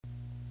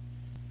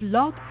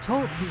Blog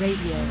Talk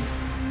Radio.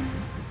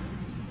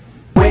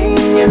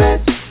 Winging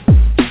it,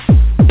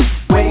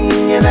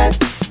 winging it,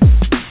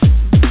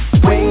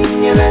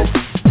 winging it,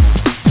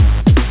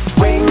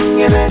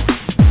 winging it,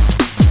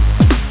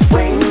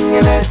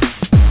 winging it,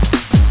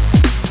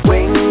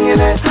 winging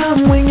it.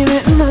 I'm winging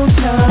it in no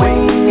time.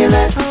 Winging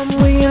it,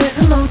 I'm winging it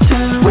in no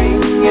time.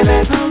 Winging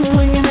it, I'm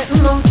winging it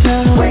in no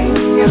time.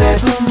 Winging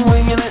it, I'm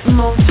winging it in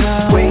no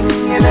time.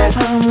 Winging it,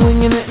 I'm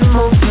winging it in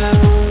no time.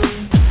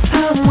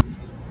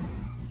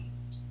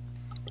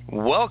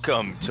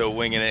 Welcome to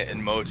Winging It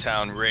in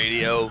Motown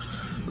Radio,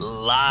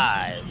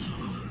 live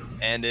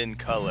and in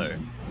color.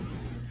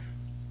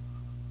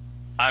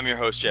 I'm your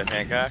host, Jeff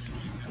Hancock.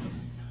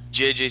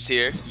 JJ's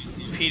here.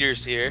 Peter's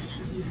here.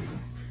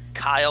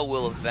 Kyle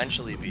will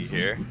eventually be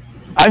here.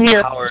 I'm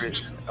here.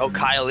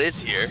 Kyle is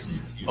here.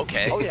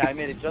 Okay. Oh, yeah, I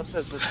made it just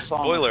as the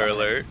song. Spoiler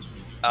alert.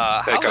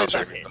 How Kyle's is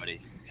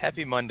everybody?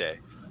 Happy Monday.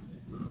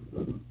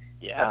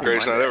 Yeah.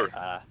 Greatest night ever.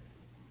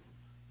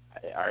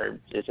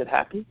 Is it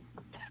happy?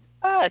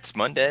 It's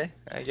Monday,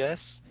 I guess.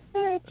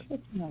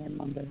 It's not a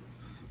Monday.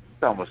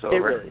 It's almost over. It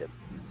really is.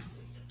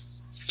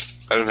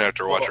 I didn't have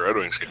to watch a Red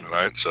Wings game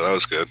tonight, so that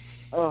was good.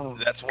 Oh.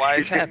 That's why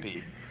it's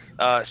happy.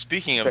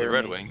 Speaking of the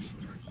Red Wings,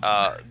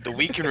 the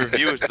Week in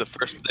Review is the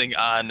first thing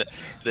on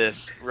this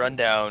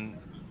rundown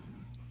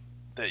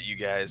that you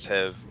guys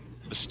have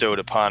bestowed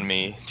upon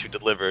me to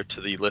deliver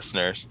to the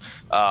listeners.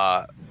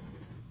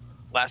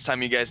 Last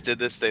time you guys did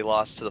this, they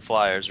lost to the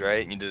Flyers,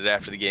 right? And you did it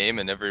after the game,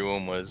 and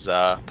everyone was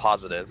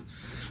positive.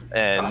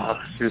 And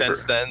since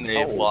then,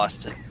 they've lost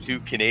to two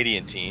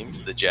Canadian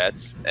teams, the Jets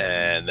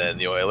and then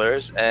the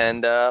Oilers,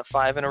 and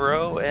 5 in a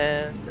row.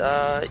 And,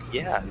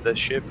 the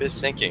ship is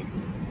sinking.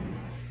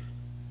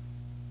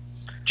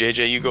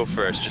 JJ, you go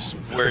first. Just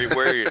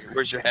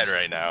where's your head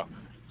right now?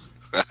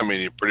 I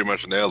mean, you pretty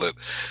much nailed it.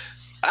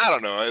 I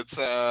don't know. It's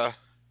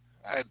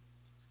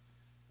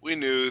we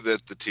knew that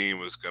the team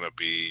was going to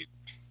be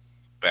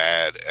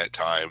bad at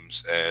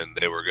times, and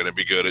they were going to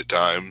be good at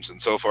times,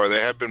 and so far they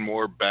have been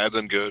more bad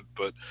than good,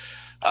 but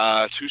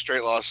 2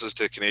 straight losses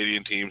to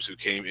Canadian teams who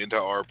came into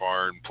our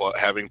barn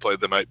having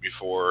played the night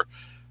before,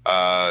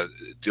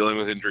 dealing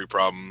with injury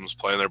problems,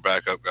 playing their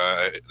backup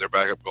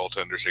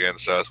goaltenders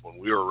against us when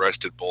we were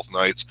rested both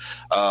nights.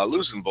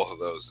 Losing both of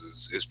those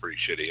is pretty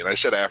shitty. And I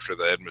said after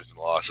the Edmonton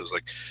loss,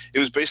 it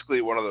was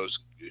basically one of those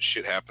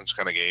shit happens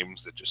kind of games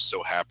that just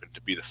so happened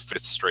to be the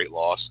 5th straight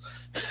loss.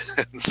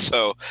 And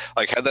so,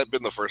 had that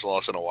been the first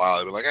loss in a while,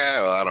 I'd be like,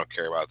 well, I don't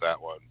care about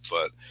that one.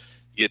 But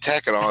you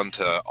tack it on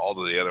to all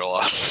of the other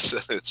losses,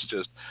 and it's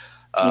just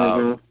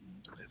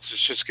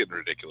it's just getting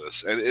ridiculous.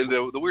 And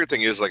the weird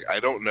thing is, I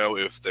don't know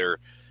if they're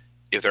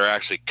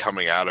actually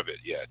coming out of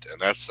it yet,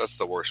 and that's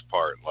the worst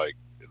part.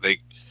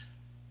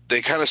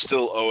 They kind of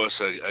still owe us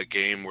a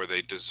game where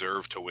they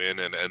deserve to win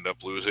and end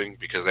up losing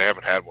because they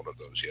haven't had one of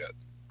those yet.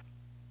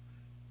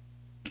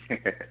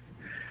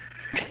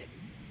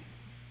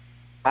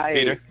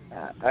 Peter?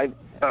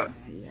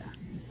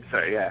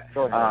 Sorry, yeah.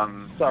 Go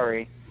ahead.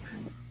 Sorry.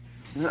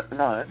 No,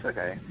 that's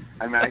okay.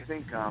 I mean, I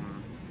think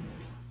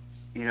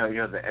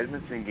the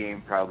Edmonton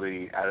game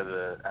probably out of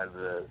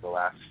the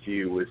last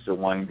few was the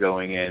one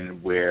going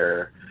in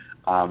where,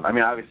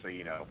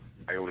 obviously,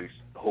 I always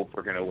hope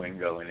we're going to win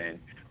going in,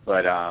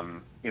 but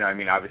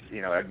obviously,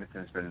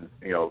 Edmonton's been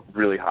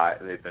really hot.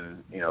 They've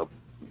been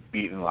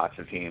beating lots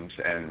of teams,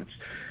 and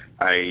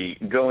I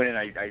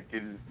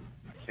didn't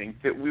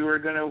think that we were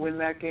going to win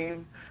that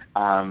game,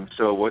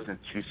 so it wasn't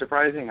too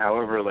surprising.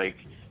 However,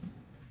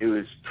 it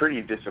was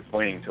pretty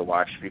disappointing to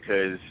watch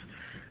because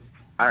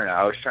I don't know.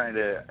 I was trying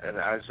to,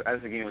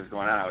 as the game was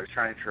going on, I was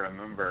trying to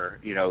remember,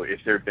 if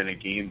there had been a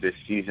game this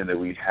season that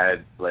we'd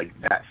had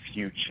that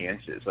few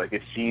chances.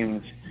 It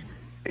seemed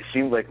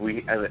like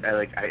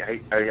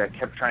I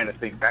kept trying to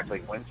think back,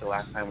 when's the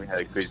last time we had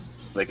a good,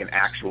 an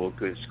actual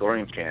good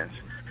scoring chance.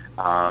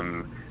 I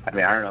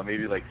don't know,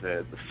 maybe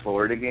the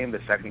Florida game, the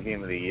second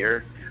game of the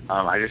year.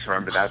 I just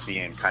remember that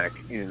being kind of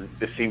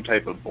the same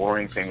type of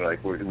boring thing,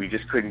 where we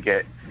just couldn't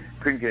get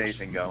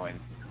anything going.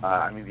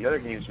 The other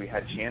games we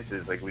had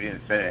chances, we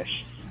didn't finish.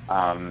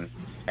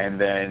 And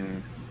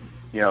then,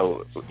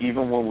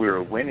 even when we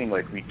were winning,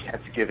 we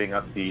kept giving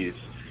up these,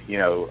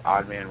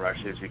 odd man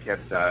rushes. We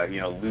kept,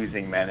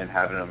 losing men and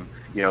having them,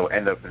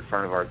 end up in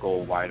front of our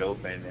goal wide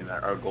open, and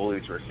our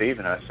goalies were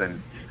saving us.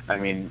 And,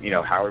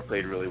 Howard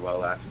played really well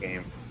last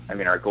game.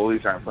 Our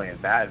goalies aren't playing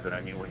bad, but,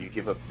 when you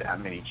give up that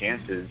many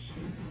chances,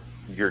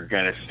 you're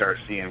going to start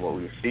seeing what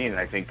we've seen, and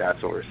I think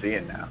that's what we're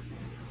seeing now.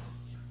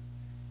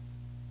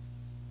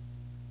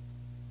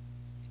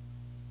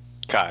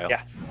 Kyle.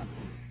 Yeah.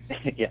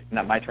 Yeah,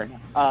 not my turn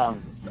now.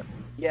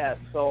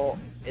 So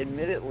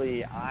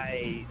admittedly,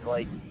 I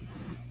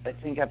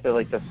think after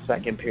the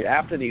second period,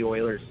 after the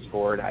Oilers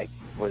scored, I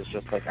was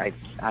just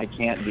I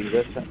can't do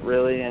this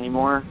really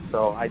anymore.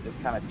 So I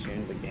just kind of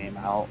tuned the game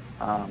out.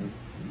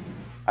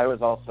 I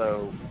was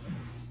also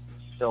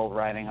still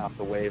riding off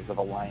the waves of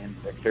a Lions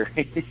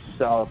victory,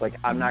 so I was like,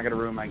 I'm not going to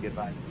ruin my good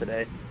vibes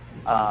today.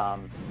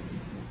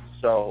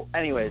 So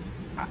anyways,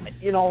 I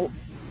don't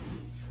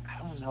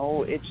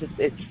know.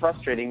 It's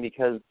frustrating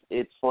because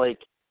it's like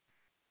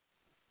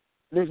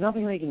there's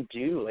nothing they can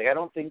do. Like, I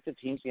don't think the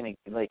team's gonna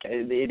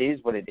it is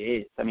what it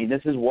is. I mean,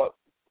 this is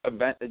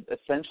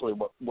essentially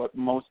what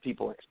most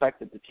people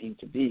expected the team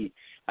to be.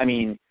 I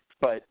mean,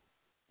 but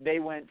they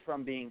went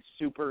from being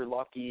super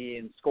lucky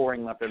and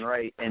scoring left and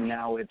right, and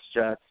now it's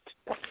just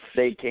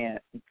they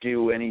can't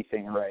do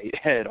anything right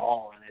at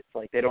all. And it's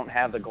like they don't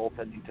have the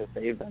goaltending to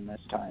save them this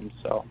time.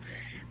 So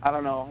I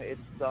don't know. It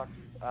sucks.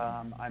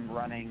 I'm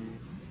running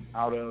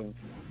out of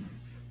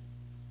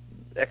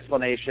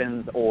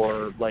explanations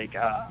or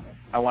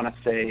I want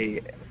to say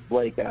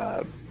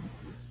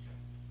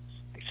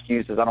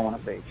excuses. I don't want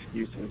to say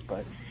excuses,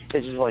 but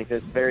it's just like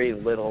there's very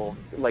little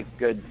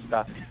good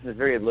stuff. There's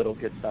very little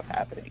good stuff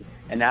happening,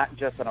 and not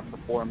just on a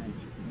performance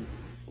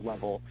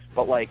level,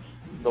 but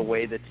the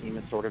way the team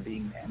is sort of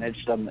being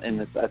managed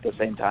at the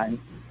same time.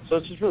 So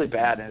it's just really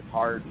bad, and it's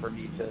hard for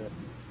me to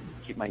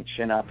keep my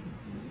chin up.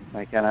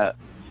 I kind of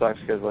sucks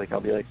because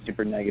I'll be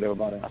super negative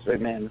about it. I was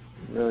like, man, this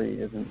really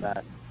isn't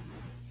that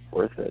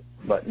worth it.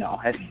 But no,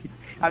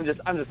 I'm just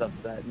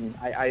upset, and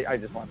I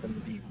just want them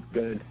to be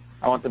good.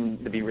 I want them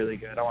to be really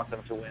good. I want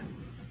them to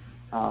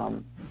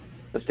win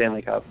the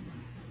Stanley Cup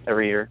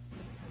every year.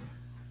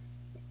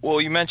 Well,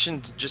 you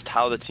mentioned just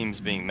how the team's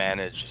being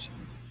managed.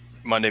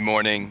 Monday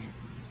morning,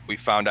 we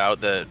found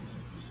out that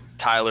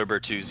Tyler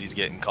Bertuzzi's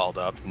getting called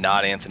up,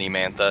 not Anthony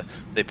Mantha.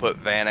 They put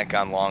Vanek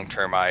on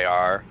long-term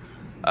IR.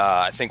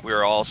 I think we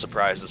were all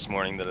surprised this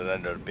morning that it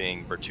ended up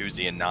being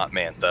Bertuzzi and not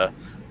Mantha.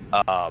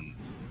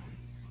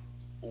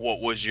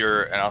 What was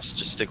and I'll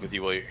just stick with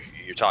you while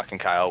you're talking,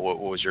 Kyle. What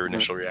was your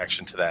initial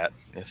reaction to that?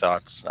 Your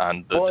thoughts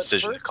on the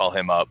decision to call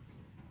him up?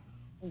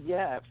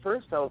 Yeah, at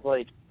first I was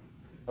like,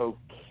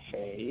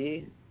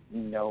 okay,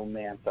 no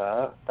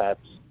Mantha, that's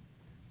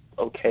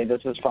okay,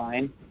 this is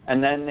fine.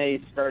 And then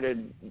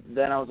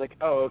then I was like,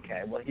 oh,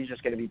 okay, well, he's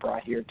just going to be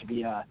brought here to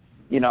be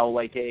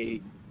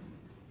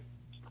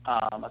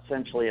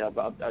essentially a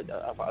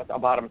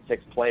bottom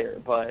six player.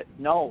 But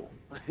no,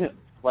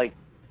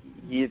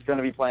 he's going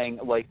to be playing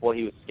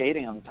he was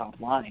skating on the top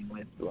line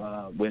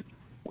with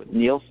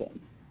Nielsen.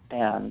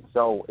 And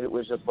so it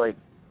was just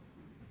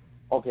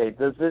okay,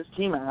 does this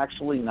team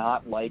actually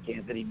not like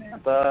Anthony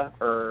Mantha,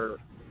 or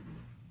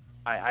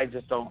I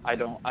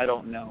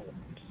don't know.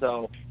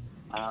 So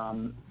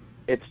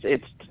it's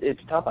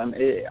tough.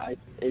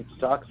 It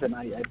sucks, and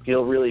I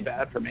feel really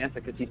bad for Mantha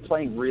because he's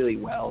playing really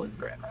well in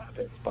Grand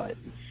Rapids. But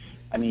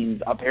I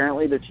mean,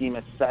 apparently the team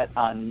is set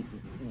on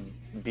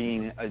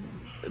being a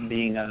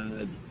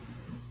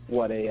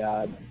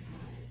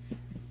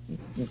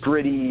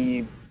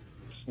gritty,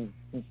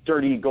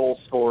 dirty goal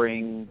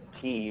scoring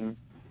team.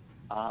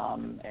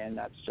 And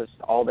that's just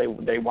all they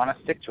want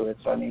to stick to it.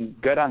 So, I mean,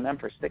 good on them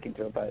for sticking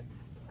to it, but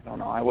I don't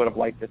know. I would have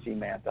liked to see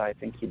Mantha. I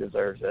think he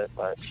deserves it,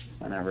 but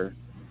whatever.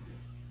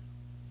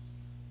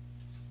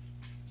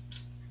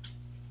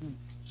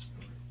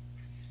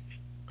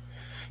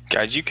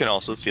 Guys, you can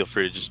also feel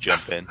free to just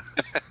jump in.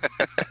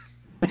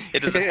 It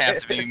doesn't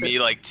have to be me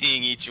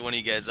teeing each one of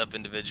you guys up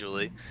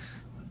individually.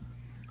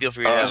 Feel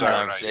free to have a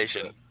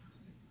conversation.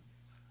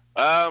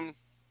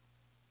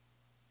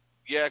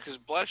 Yeah, because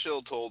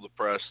Blashill told the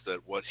press that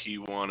what he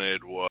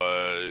wanted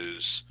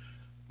was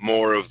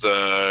more of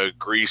the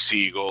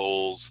greasy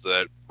goals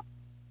that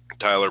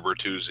Tyler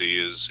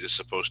Bertuzzi is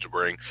supposed to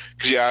bring.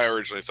 Because, I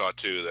originally thought,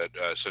 too, that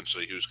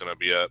essentially he was going to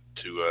be up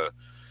to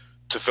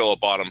fill a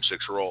bottom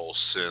six role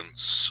since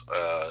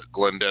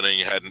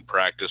Glendening hadn't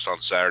practiced on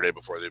Saturday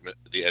before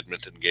the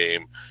Edmonton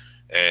game,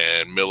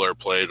 and Miller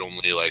played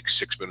only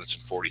 6 minutes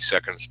and 40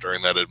 seconds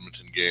during that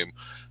Edmonton game.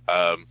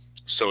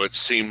 So it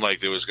seemed like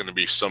there was going to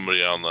be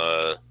somebody on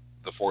the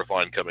fourth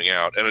line coming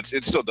out, and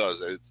it still does.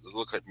 It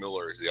looks like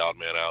Miller is the odd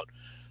man out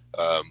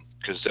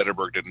because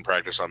Zetterberg didn't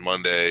practice on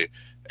Monday,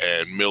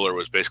 and Miller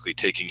was basically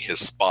taking his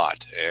spot.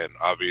 And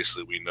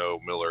obviously we know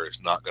Miller is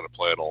not going to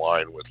play on a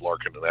line with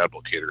Larkin and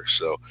Abdelkader,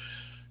 so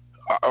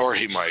or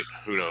he might,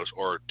 who knows,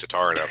 or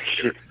Tatar and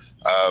Abdelkader.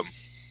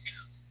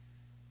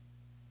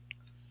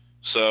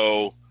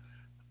 So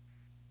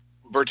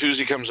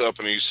Bertuzzi comes up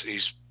and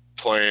he's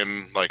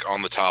playing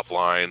on the top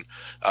line.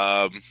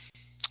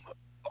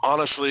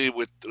 Honestly,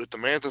 with the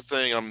Mantha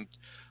thing, I'm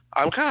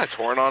kind of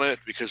torn on it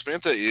because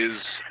Mantha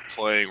is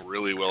playing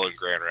really well in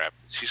Grand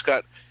Rapids. He's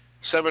got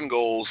 7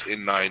 goals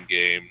in 9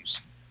 games,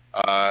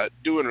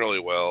 doing really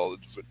well.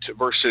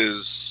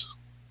 Versus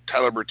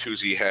Tyler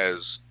Bertuzzi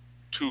has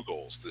 2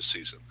 goals this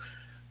season.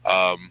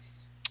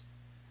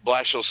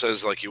 Blashill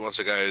says he wants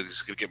a guy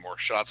who's going to get more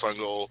shots on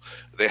goal.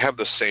 They have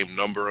the same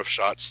number of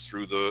shots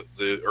through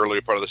the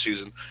earlier part of the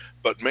season,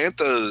 but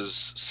Mantha's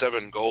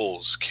 7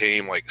 goals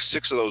came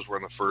 6 of those were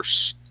in the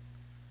first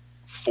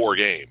 4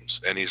 games,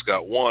 and he's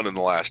got 1 in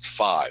the last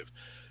 5.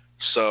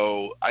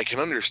 So I can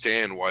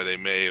understand why the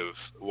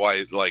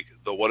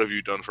 "what have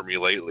you done for me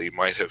lately"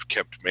 might have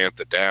kept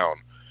Mantha down.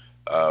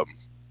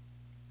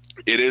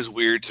 It is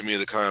weird to me,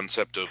 the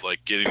concept of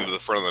getting to the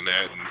front of the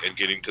net and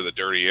getting to the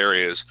dirty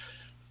areas.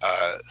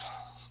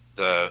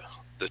 The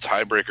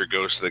tiebreaker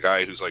goes to the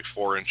guy who's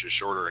 4 inches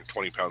shorter and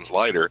 20 pounds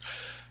lighter,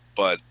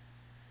 but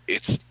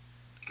it's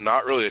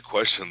not really a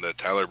question that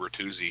Tyler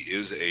Bertuzzi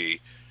is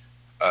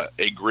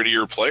a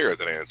grittier player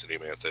than Anthony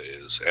Mantha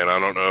is, and I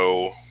don't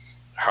know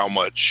how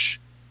much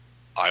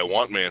I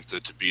want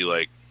Mantha to be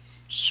like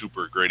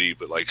super gritty,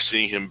 but like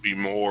seeing him be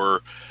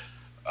more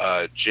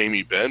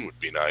Jamie Benn would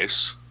be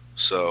nice.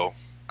 So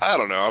I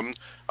don't know.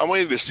 I'm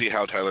waiting to see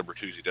how Tyler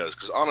Bertuzzi does,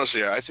 because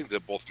honestly, I think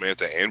that both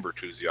Mantha and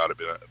Bertuzzi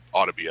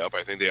ought to be up.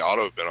 I think they ought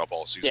to have been up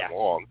all season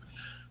long.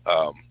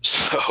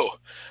 So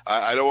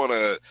I don't want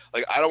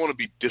to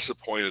be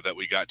disappointed that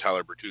we got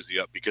Tyler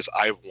Bertuzzi up, because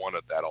I've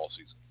wanted that all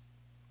season.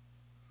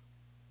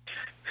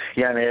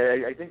 Yeah, I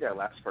mean, I think that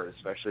last part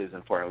especially is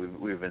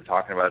important. We've been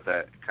talking about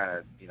that kind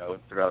of,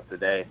 throughout the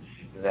day.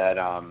 That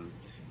at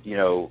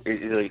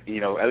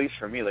least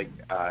for me,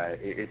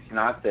 it's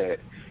not that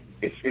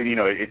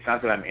it's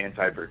not that I'm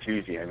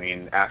anti-Bertuzzi. I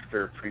mean,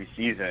 after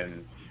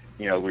preseason,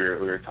 we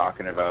were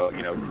talking about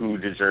who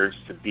deserves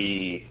to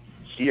be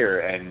here,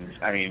 and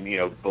I mean,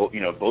 both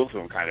of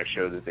them kind of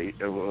showed that they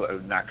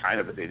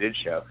but they did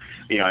show.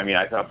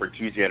 I thought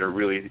Bertuzzi had a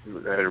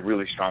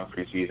really strong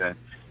preseason.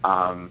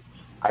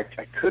 I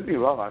could be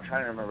wrong. I'm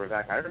trying to remember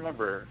back. I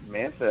remember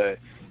Mantha.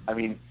 I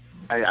mean,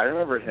 I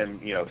remember him,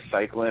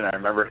 cycling. I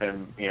remember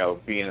him,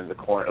 being in the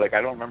corner. Like,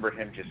 I don't remember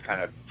him just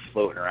kind of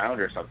floating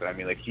around or something. I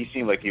mean, like, he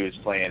seemed like he was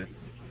playing,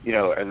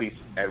 at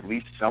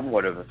least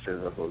somewhat of a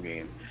physical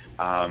game.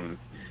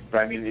 But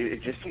I mean,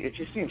 it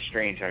just seems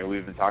strange. I mean,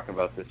 we've been talking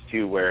about this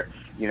too, where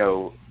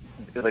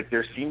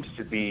there seems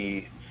to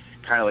be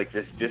kind of like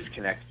this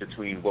disconnect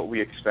between what we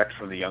expect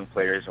from the young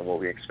players and what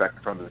we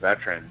expect from the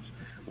veterans,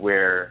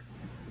 where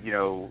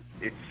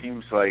it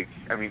seems like,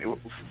 I mean,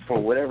 for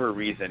whatever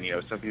reason,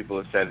 some people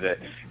have said that,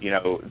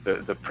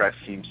 the press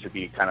seems to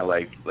be kind of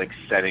like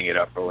setting it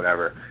up or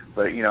whatever.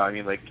 But,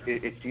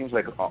 it seems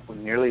like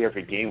nearly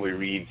every game we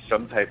read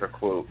some type of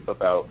quote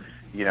about,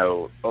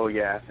 oh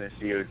yeah,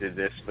 Athanasiou did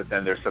this, but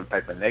then there's some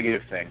type of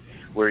negative thing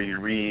where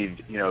you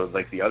read,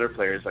 like the other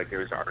players, like there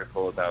was an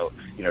article about,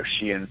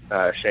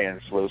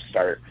 Sheahan's slow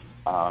start,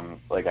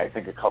 I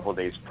think a couple of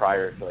days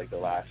prior to the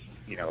last,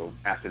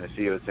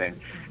 Athanasiou thing,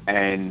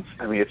 and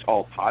I mean it's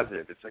all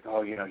positive. It's like,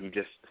 oh, he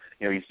just,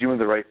 he's doing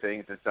the right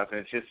things and stuff,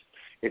 and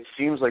it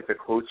seems like the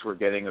quotes we're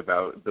getting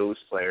about those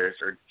players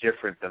are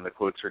different than the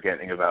quotes we're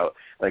getting about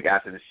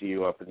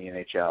Athanasiou up in the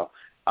NHL.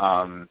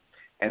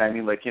 And I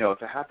mean, if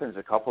it happens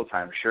a couple of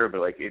times, sure,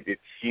 but it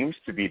seems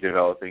to be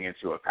developing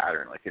into a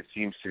pattern. It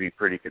seems to be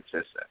pretty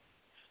consistent.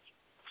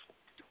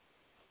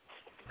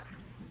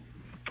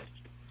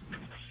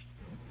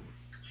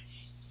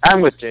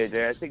 I'm with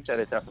JJ. I think that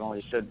it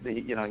definitely should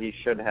be. He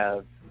should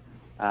have.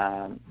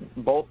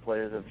 Both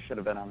players should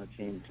have been on the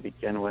team to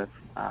begin with.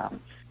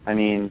 I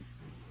mean,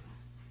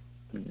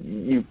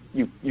 you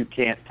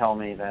can't tell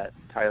me that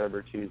Tyler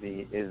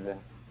Bertuzzi isn't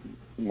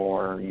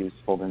more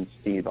useful than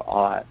Steve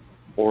Ott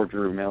or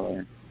Drew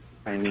Miller.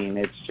 I mean,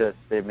 it's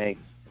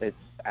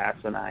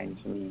asinine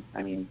to me.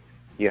 I mean,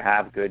 you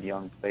have good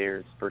young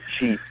players for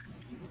cheap.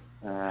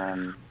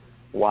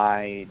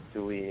 Why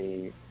do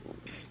we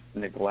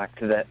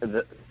neglect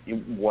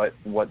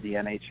what the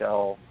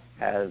NHL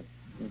has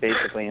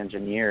basically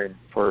engineered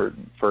for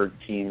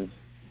teams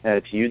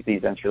to use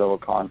these entry-level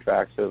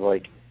contracts as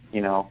a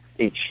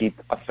cheap,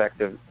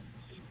 effective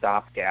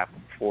stopgap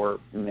for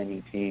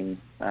many teams,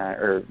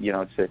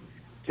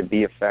 to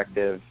be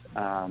effective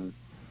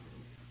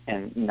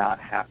and not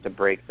have to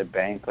break the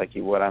bank like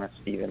you would on a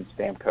Steven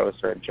Stamkos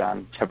or a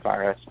John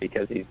Tavares,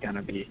 because he's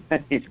not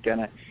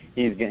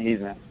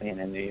staying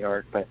in New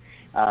York. But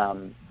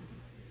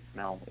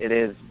no, it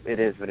is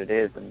what it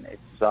is, and it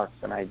sucks.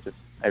 And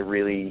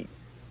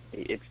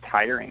it's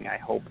tiring. I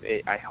hope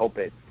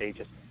they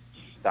just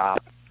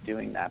stop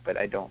doing that, but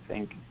I don't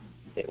think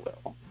they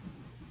will.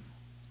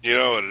 You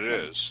know what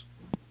it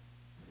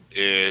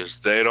is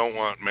they don't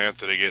want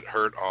Mantha to get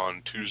hurt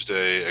on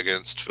Tuesday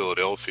against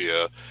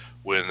Philadelphia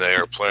when they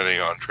are planning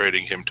on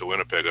trading him to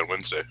Winnipeg on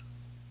Wednesday.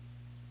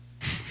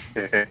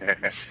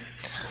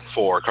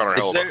 For Connor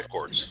Hellebuyck, of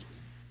course.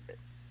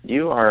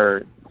 You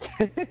are...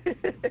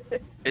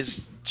 Is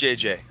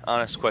JJ,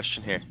 honest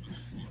question here.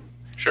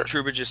 Sure.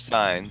 Trouba just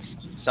signed.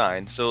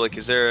 So,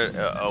 is there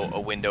a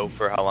window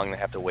for how long they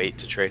have to wait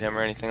to trade him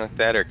or anything like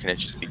that, or can it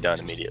just be done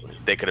immediately?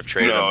 They could have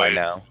traded him by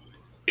now.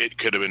 It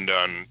could have been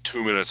done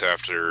 2 minutes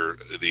after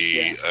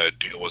the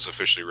deal was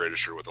officially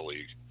registered with the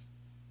league.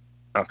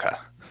 Okay.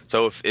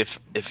 So if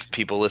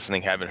people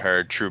listening haven't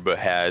heard, Trouba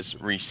has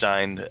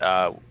re-signed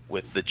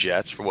with the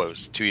Jets for what was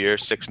it, 2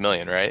 years, $6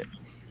 million, right?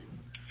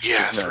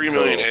 Yeah, $3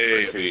 million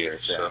AAV.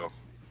 So.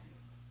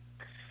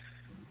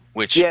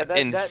 Which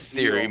in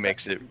theory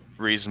makes it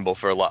reasonable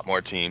for a lot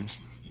more teams.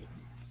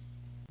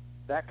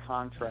 That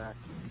contract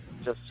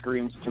just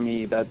screams to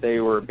me that they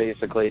were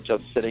basically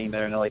just sitting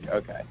there and they're like,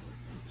 okay,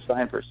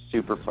 sign for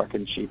super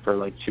fucking cheap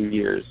for 2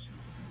 years,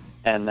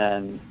 and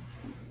then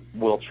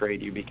we'll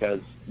trade you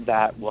because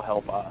that will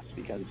help us,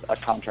 because a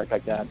contract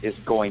like that is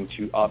going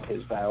to up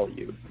his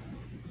value.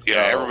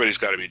 Yeah, everybody's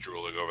got to be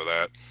drooling over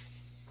that.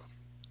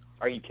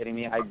 Are you kidding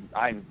me?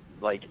 I'm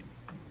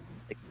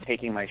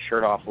taking my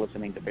shirt off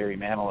listening to Barry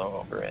Manilow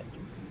over it.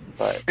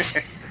 But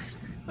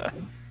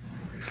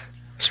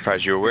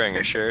surprised you were wearing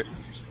a shirt.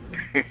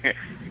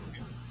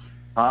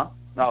 Huh?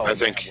 No, I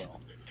think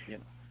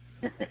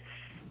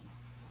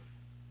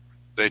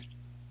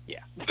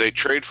they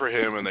trade for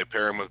him and they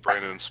pair him with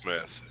Brandon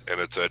Smith,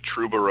 and it's a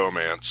Trouba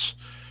romance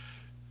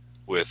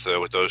with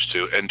those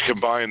two, and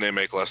combined they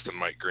make less than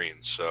Mike Green.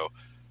 So,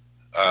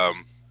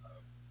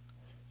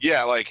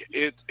 yeah, like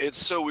it's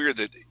so weird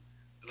that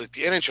like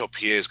the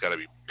NHLPA has got to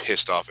be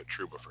pissed off at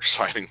Trouba for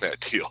signing that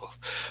deal,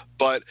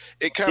 but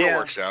it kind of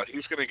works out.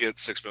 He's going to get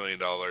 $6 million.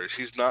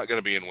 He's not going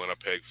to be in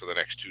Winnipeg for the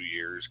next 2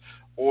 years,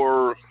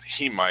 or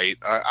he might.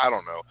 I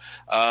don't know.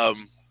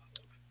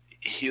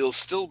 He'll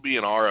still be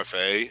an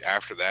RFA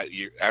after that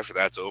year. After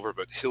that's over,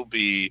 but he'll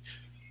be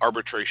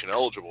arbitration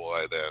eligible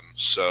by then.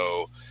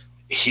 So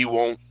he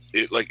won't.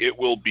 It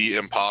will be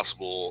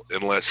impossible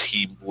unless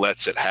he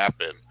lets it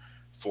happen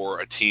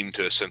for a team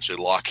to essentially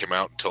lock him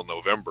out until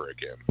November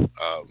again.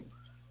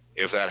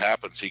 If that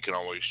happens, he can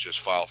always just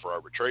file for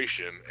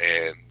arbitration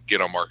and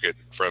get a market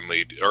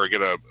friendly or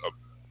get a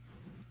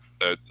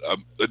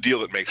deal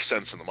that makes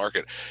sense in the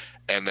market,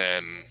 and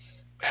then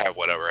have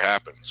whatever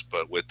happens.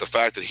 But with the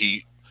fact that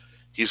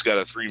he's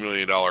got a $3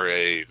 million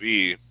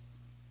AAV,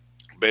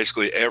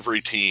 basically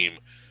every team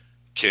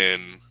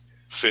can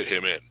fit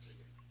him in.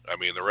 I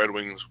mean, the Red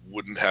Wings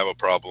wouldn't have a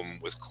problem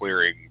with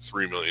clearing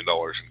 $3 million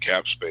in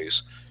cap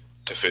space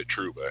to fit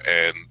Trouba,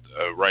 and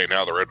right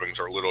now the Red Wings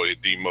are literally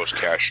the most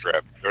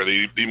cash-strapped, or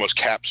the most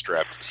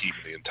cap-strapped team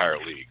in the entire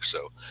league.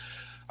 So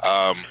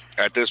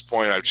at this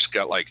point, I've just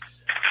got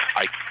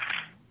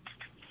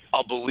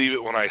I'll believe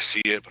it when I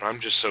see it, but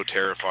I'm just so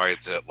terrified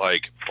that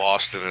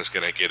Boston is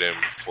going to get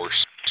him for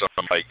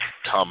some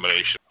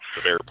combination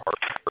of air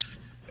parts,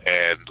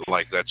 and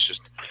that's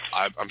just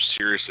I'm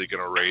seriously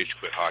going to rage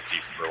quit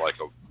hockey for a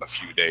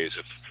few days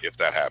if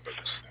that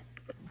happens.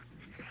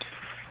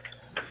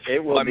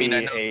 It will be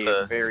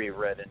a very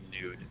red and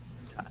nude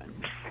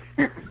time.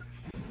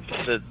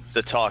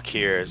 The talk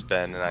here has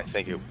been, and I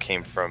think it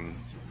came from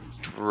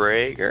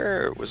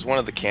Draeger. It was one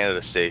of the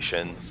Canada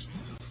stations.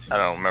 I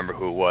don't remember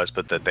who it was,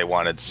 but that they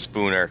wanted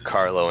Spooner,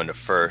 Carlo into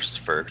first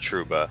for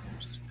Trouba.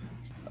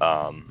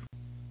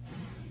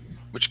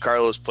 Which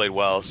Carlo's played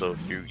well, so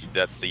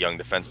that's the young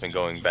defenseman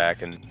going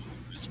back, and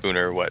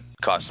Spooner,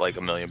 costs $1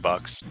 million,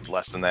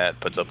 less than that,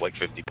 puts up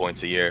 50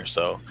 points a year.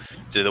 So,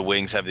 do the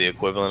Wings have the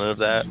equivalent of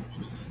that?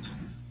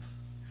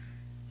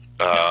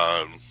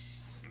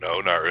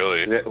 No, not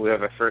really. We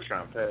have a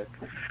first-round pick.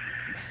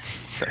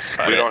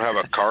 We don't have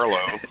a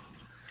Carlo.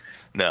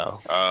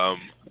 No.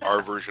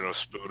 Our version of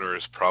Spooner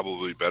is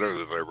probably better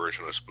than their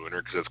version of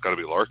Spooner because it's got to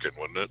be Larkin,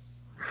 wouldn't it?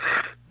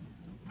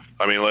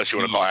 I mean, unless you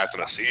want to call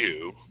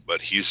Athanasiou,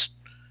 but he's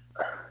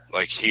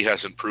he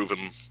hasn't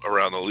proven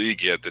around the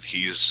league yet that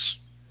he's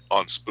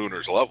on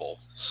Spooner's level.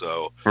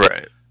 So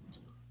right.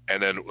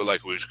 And then we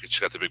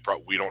just got the big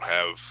problem. We don't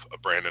have a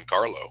Brandon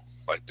Carlo.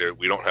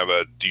 We don't have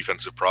a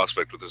defensive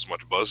prospect with as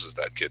much buzz as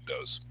that kid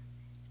does.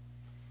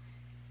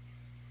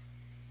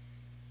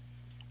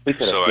 That's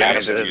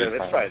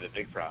probably the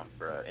big problem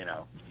for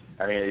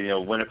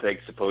Winnipeg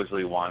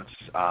supposedly wants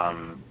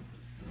a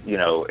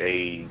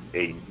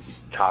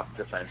top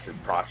defensive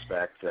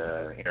prospect,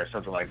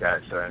 something like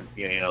that. So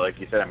like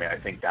you said, I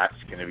think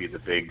that's going to be the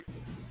big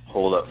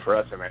hold up for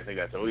us. I think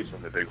that's always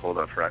been the big hold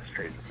up for us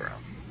trading for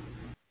him.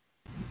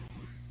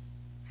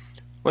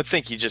 Well, I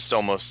think you just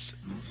almost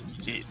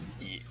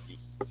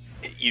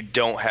you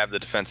don't have the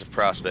defensive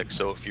prospect.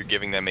 So if you're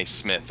giving them a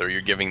Smith or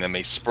you're giving them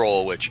a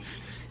Sproul, which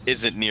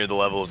isn't near the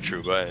level of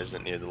Trouba,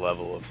 isn't near the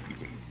level of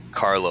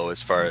Carlo as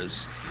far as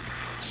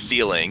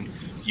ceiling,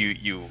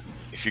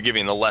 if you're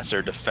giving the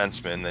lesser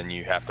defenseman, then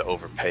you have to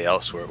overpay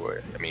elsewhere.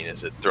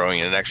 Is it throwing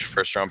in an extra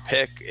first-round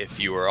pick? If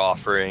you were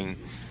offering,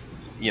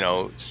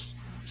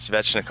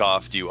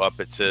 Svechnikov, do you up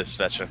it to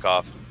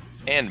Svechnikov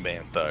and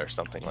Mantha or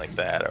something like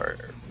that?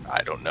 Or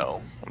I don't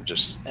know.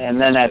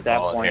 And then at that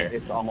point,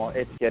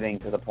 it's getting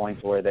to the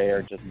point where they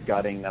are just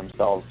gutting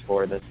themselves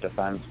for this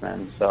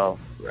defenseman. So,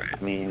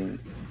 right.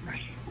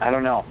 I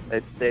don't know.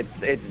 It's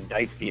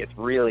dicey. It's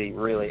really,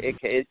 really.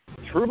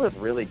 Trouba's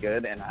really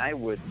good, and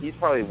he's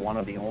probably one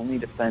of the only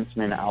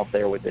defensemen out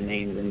there with the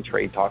names in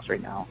trade talks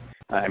right now.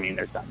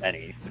 There's not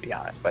many, to be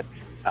honest, but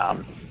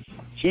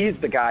he's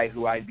the guy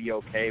who I'd be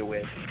okay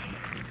with,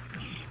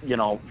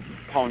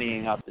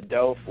 ponying up the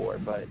dough for.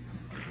 But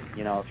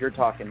if you're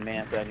talking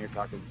Mantha and you're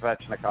talking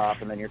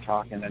Svechnikov and then you're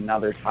talking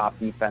another top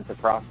defensive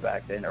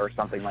prospect or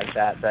something like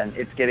that, then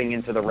it's getting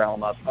into the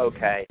realm of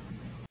okay.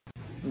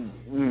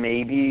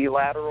 Maybe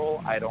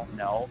lateral, I don't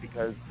know,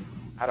 because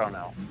I don't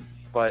know.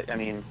 But,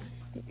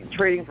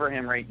 trading for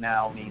him right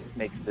now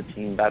makes the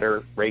team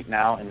better right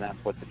now, and that's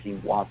what the team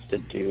wants to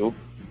do.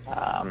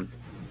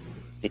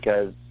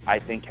 Because I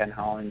think Ken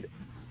Holland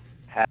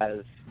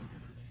has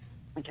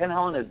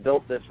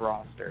built this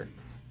roster,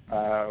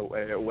 and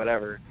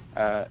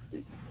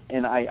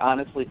I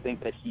honestly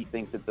think that he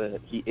thinks that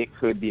it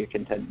could be a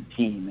contending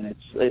team. And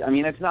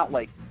it's not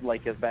like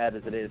as bad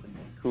as it is in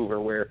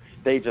Vancouver where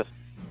they just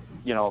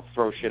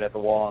throw shit at the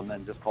wall and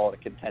then just call it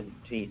a contending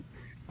team.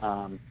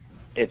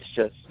 It's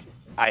just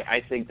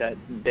I think that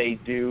they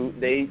do.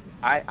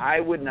 I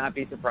would not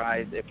be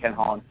surprised if Ken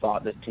Holland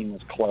thought this team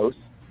was close,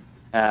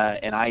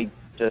 and I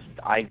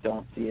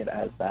don't see it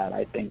as that.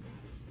 I think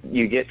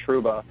you get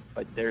Trouba,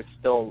 but there's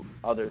still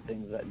other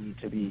things that need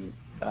to be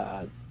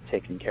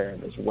taken care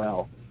of as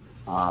well.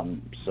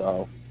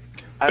 So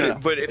I don't know.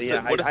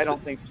 But I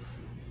don't think.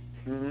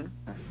 Mm-hmm.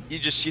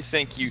 You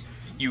think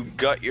you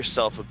gut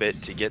yourself a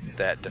bit to get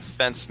that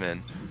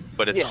defenseman,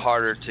 but it's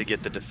harder to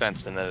get the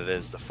defenseman than it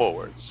is the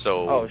forward.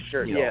 So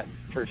sure,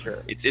 for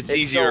sure. It's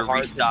easier to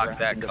restock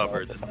that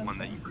cupboard than the one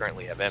that you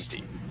currently have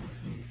empty.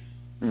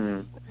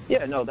 Mm.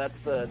 Yeah, no, that's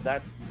a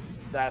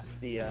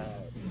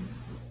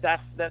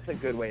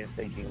good way of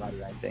thinking about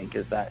it. I think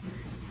is that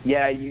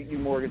you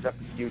mortgage up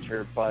the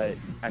future, but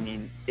I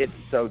mean it's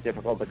so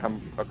difficult to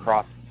come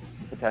across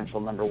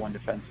potential number one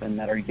defensemen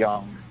that are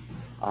young.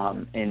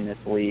 In this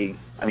league,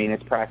 I mean,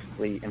 it's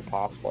practically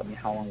impossible. I mean,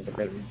 how long have the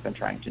Red Wings been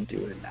trying to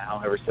do it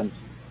now? Ever since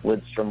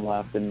Lidstrom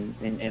left and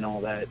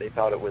all that, they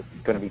thought it was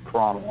going to be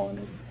Cromwell,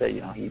 and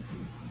he's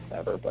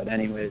ever. But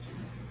anyways,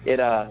 they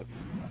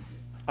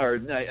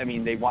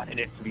wanted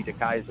it to be De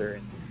Keyser,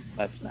 and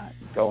that's not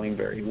going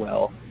very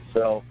well.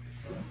 So,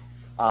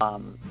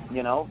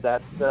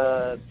 that's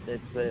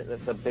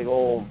it's a big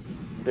old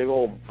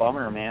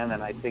bummer, man.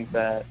 And I think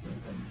that,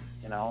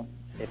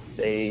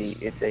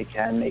 if they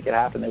can make it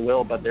happen, they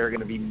will. But there are going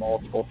to be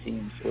multiple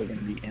teams who are going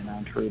to be in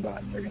on Trouba,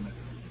 and they're going to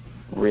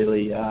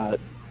really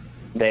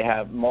they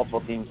have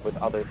multiple teams with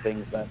other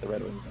things that the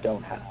Red Wings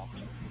don't have.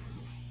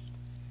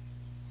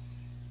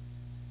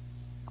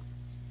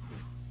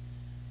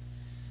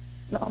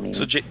 No, I mean.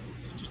 So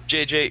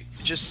JJ,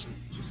 just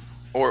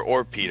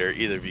or Peter,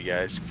 either of you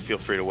guys, feel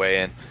free to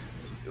weigh in.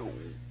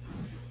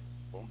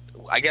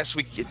 I guess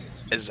we could,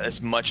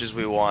 as much as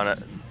we want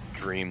to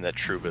dream that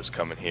Trouba's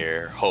coming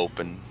here,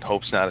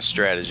 hope's not a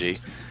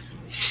strategy.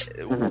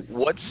 There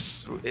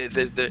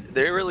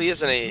really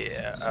isn't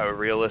a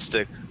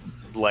realistic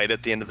light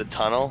at the end of the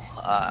tunnel.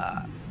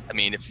 I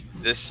mean, it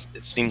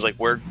seems like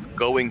we're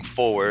going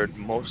forward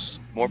more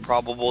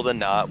probable than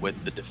not with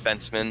the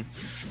defensemen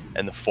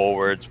and the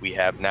forwards we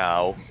have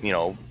now.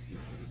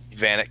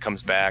 Vanek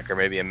comes back, or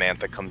maybe a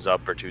Mantha comes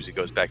up, or Tuesday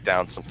goes back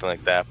down, something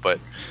like that. But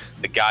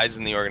the guys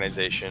in the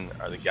organization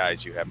are the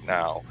guys you have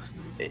now.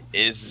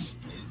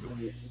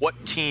 What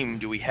team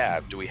do we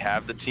have? Do we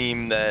have the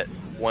team that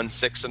won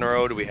 6 in a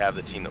row? Do we have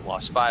the team that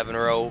lost 5 in a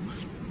row?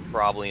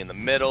 Probably in the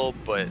middle,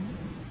 but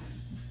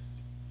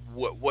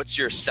what's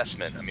your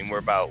assessment? I mean, we're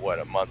about,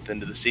 a month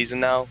into the season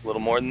now? A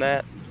little more than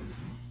that?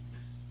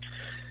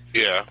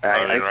 Yeah,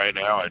 right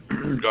now,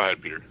 go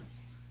ahead, Peter.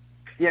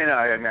 Yeah, no,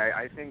 I mean,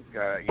 I think,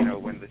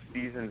 when the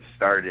season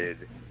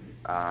started,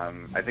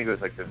 I think it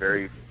was like the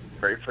very,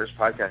 very first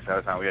podcast I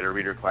was on, we had a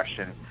reader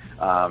question,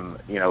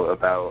 about,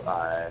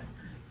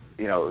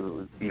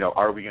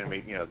 are we going to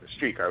make, the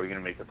streak? Are we going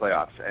to make the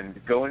playoffs?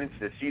 And going into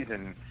the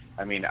season,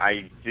 I mean,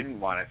 I didn't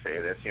want to say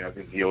this,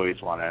 because you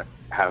always want to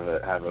have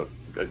a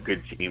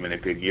good team and a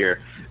good year.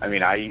 I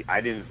mean,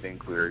 I didn't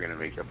think we were going to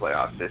make the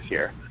playoffs this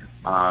year.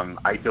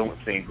 I don't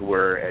think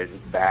we're as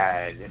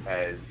bad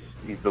as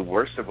the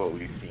worst of what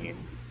we've seen.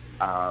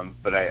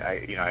 But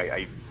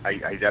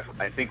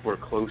I think we're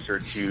closer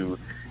to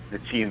the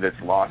team that's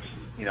lost,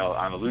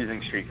 on the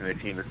losing streak than the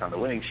team that's on the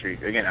winning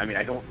streak. Again, I mean,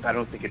 I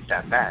don't think it's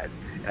that bad.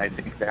 And I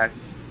think that's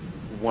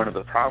one of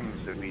the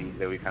problems that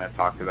we kind of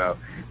talked about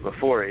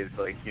before is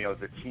like,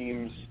 the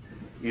teams,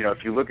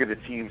 if you look at the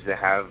teams that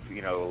have,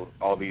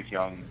 all these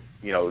young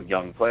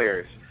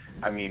players,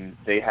 I mean,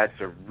 they had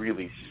to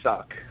really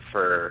suck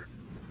for,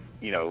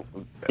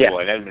 well,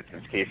 in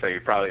Edmonton's case, they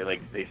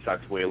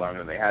sucked way longer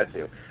than they had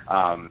to.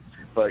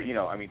 But,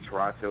 I mean,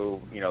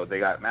 Toronto, they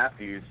got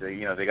Matthews,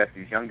 they got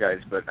these young guys,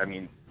 but I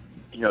mean,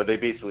 they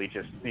basically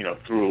just,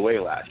 threw away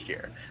last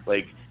year.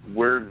 Like,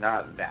 we're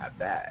not that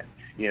bad.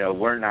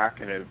 We're not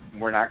gonna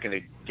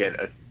get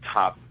a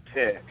top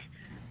pick.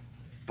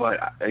 But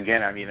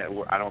again, I mean,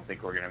 I don't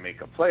think we're gonna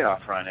make a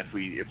playoff run if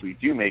we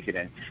do make it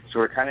in. So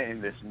we're kind of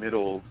in this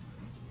middle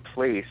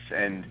place,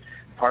 and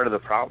part of the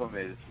problem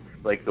is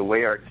like the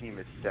way our team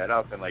is set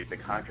up and like the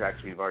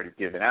contracts we've already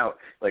given out.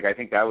 Like, I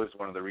think that was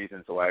one of the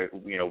reasons why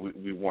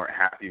we weren't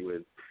happy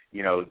with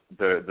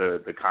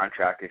the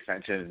contract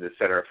extensions, et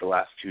cetera, for the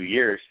last 2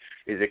 years.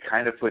 Is it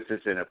kind of puts us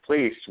in a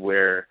place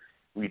where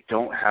we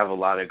don't have a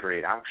lot of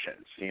great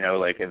options,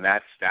 and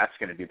that's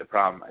going to be the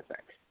problem, I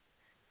think.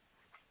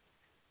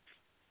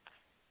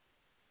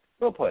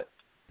 Well put.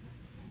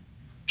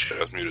 Shit,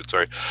 I was muted,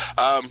 sorry.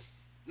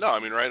 No,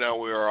 I mean, right now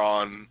we are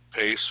on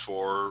pace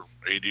for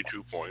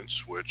 82 points,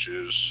 which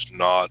is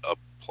not a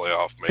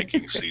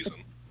playoff-making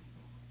season.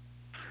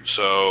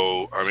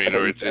 So, I mean,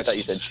 I thought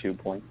you said 2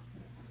 points.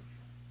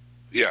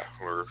 Yeah,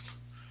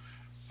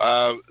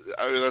 I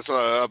mean, that's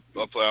not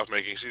a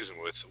playoff-making season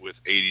with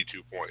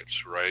 82 points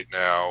right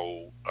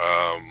now.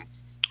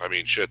 I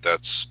mean, shit,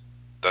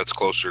 that's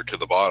closer to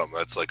the bottom.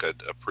 That's like a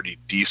pretty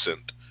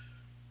decent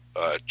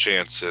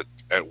chance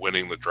at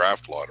winning the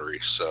draft lottery.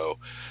 So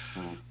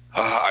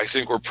I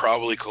think we're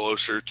probably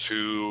closer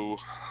to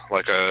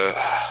like a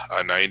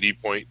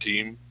 90-point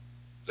team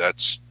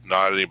that's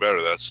not any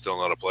better. That's still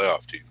not a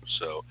playoff team.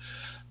 So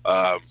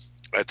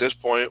at this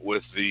point,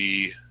 with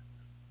the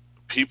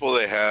people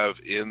they have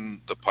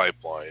in the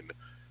pipeline,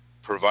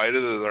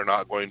 provided that they're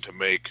not going to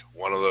make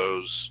one of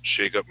those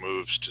shake-up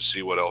moves to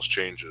see what else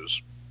changes,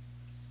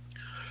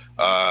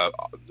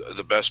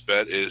 the best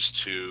bet is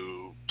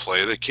to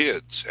play the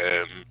kids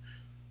and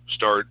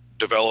start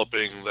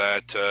developing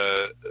that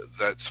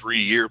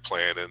 3-year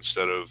plan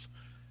instead of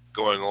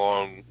going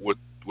along with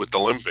the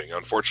limping.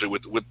 Unfortunately,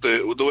 with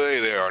the way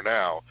they are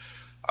now,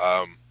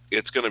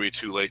 it's going to be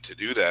too late to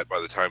do that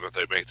by the time that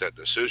they make that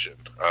decision.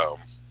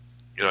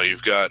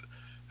 You've got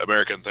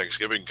American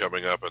Thanksgiving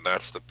coming up, and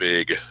that's the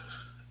big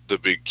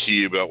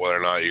key about whether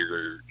or not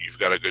you've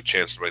got a good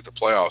chance to make the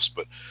playoffs.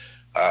 But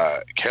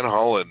Ken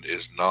Holland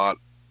is not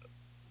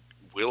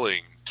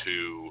willing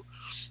to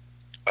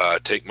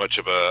take much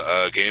of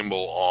a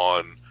gamble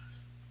on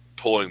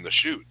pulling the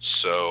chutes.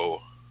 So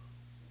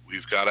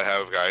we've got to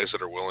have guys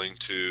that are willing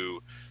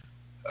to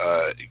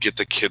get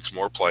the kids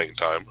more playing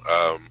time.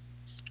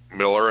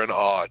 Miller and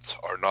Ott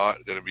are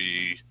not going to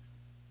be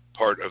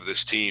part of this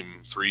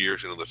team 3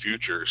 years into the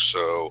future,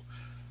 so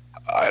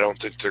I don't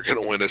think they're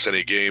going to win us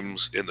any games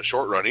in the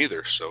short run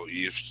either. So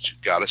you've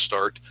got to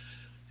start,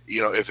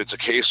 if it's a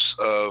case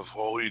of,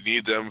 we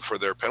need them for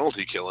their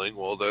penalty killing,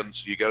 well, then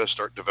you got to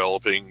start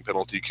developing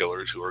penalty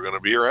killers who are going to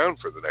be around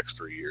for the next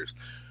 3 years.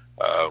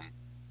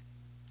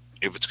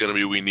 If it's going to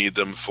be we need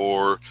them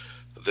for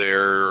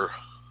their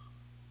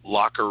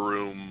locker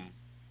room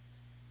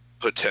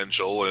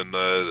potential and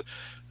the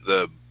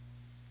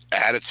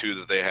attitude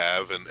that they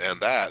have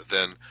and that,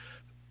 then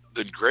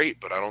great.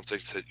 But I don't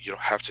think that you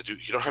don't have to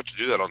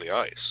do that on the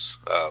ice.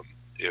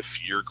 If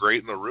you're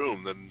great in the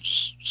room, then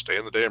just stay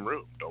in the damn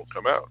room. Don't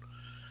come out.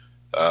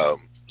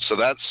 So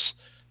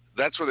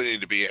that's where they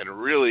need to be. And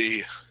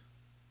really,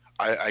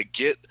 I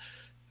get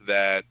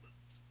that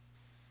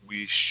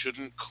we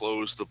shouldn't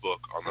close the book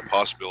on the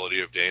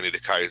possibility of Danny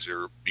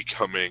DeKeyser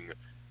becoming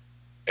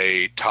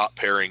a top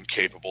pairing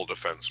capable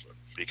defenseman,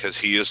 because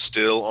he is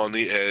still on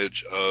the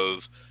edge of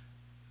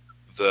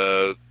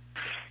the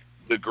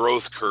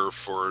growth curve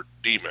for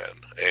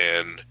D-men.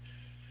 And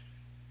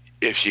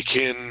if you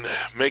can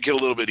make it a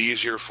little bit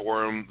easier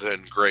for him,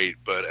 then great.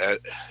 But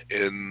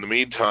in the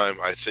meantime,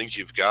 I think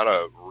you've got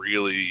to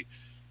really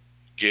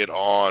get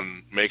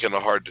on making a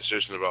hard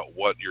decision about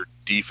what your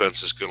defense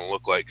is going to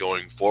look like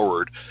going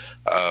forward.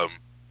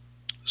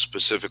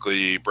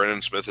 Specifically,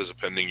 Brendan Smith is a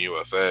pending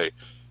UFA,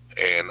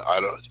 and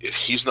if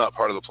he's not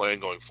part of the plan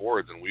going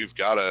forward, then we've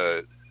got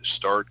to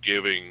start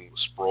giving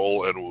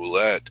Sproul and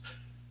Ouellette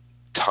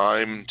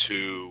time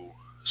to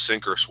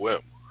sink or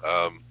swim.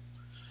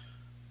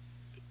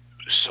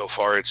 So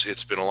far,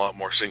 it's been a lot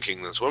more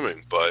sinking than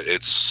swimming, but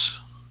it's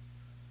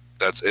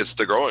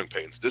the growing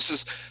pains. This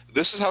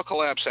is how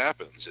collapse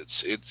happens.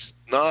 It's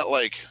not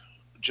like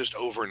just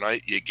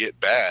overnight you get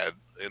bad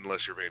unless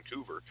you're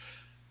Vancouver.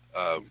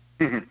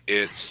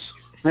 It's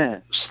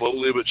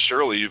slowly but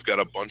surely you've got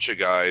a bunch of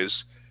guys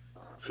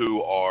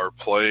who are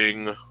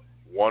playing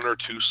one or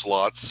two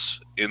slots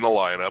in the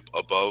lineup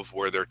above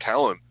where their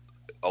talent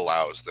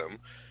allows them,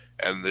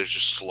 and they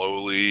just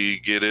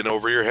slowly get in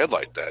over your head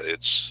like that.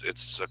 It's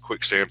a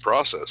quicksand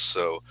process.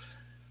 So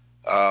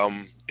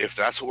if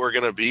that's what we're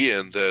going to be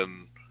in,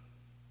 then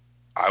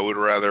I would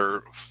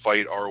rather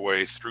fight our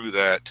way through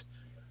that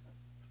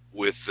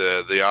with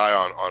the eye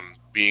on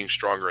being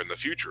stronger in the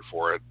future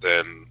for it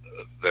than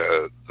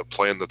the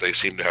plan that they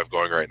seem to have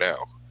going right now.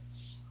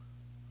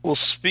 Well,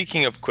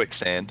 speaking of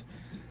quicksand,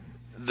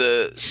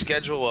 the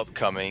schedule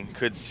upcoming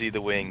could see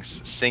the Wings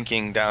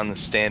sinking down the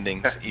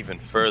standings even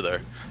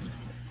further.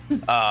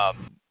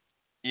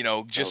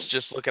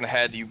 Just looking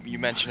ahead, you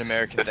mentioned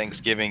American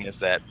Thanksgiving as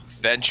that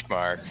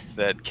benchmark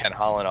that Ken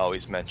Holland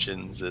always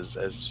mentions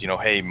as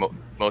hey,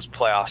 most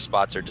playoff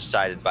spots are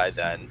decided by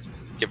then,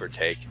 give or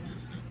take.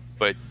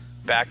 But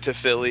back to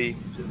Philly,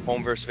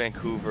 home versus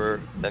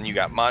Vancouver, then you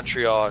got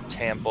Montreal,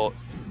 Tampa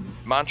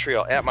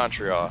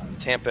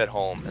at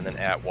home, and then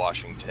at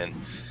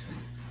Washington.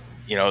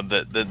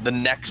 The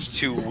next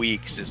 2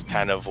 weeks is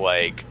kind of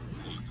like,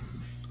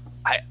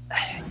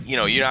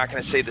 you're not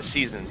going to say the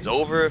season's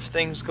over if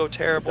things go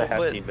terrible,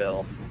 but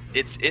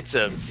it's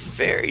a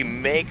very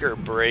make or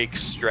break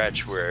stretch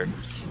where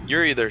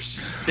you're either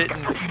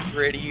sitting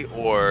pretty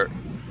or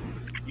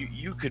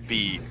you could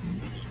be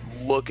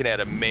looking at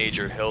a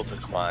major hill to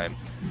climb.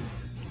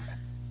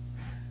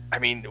 I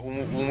mean,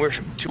 when we're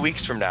 2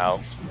 weeks from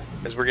now,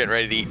 as we're getting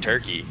ready to eat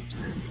turkey,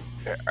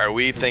 are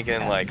we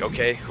thinking like,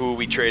 okay, who are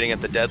we trading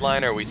at the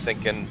deadline? Or are we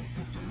thinking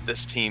this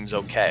team's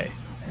okay?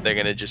 They're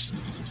gonna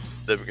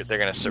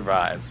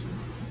survive.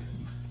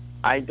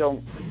 I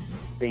don't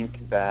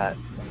think that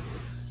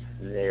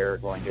they're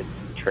going to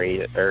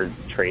trade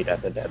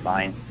at the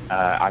deadline.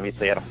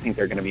 Obviously, I don't think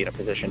they're going to be in a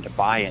position to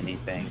buy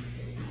anything.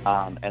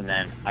 And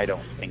then I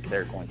don't think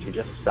they're going to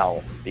just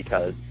sell,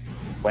 because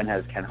when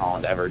has Ken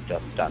Holland ever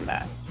just done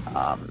that?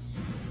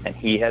 And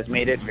he has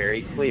made it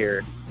very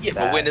clear. Yeah,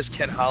 but when has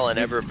Ken Holland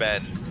ever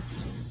been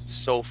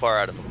so far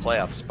out of a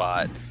playoff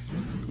spot,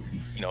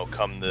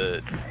 come the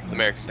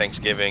American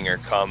Thanksgiving or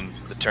come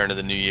the turn of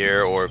the new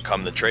year or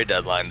come the trade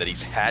deadline that he's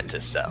had to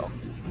sell.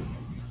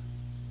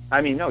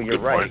 I mean, no, you're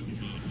Good right. point.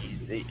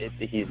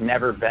 He's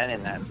never been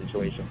in that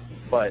situation.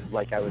 But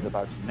like I was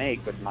about to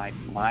make with my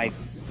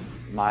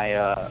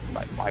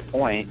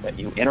point that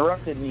you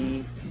interrupted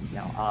me.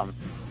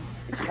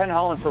 Ken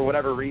Holland, for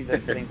whatever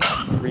reason, thinks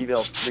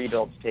rebuilds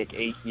take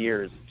 8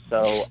 years.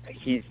 So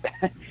he's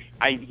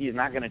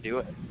not going to do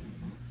it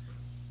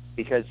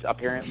because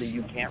apparently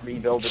you can't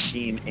rebuild a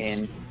team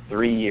in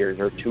 3 years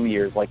or 2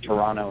 years like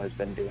Toronto has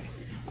been doing.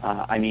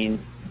 I mean,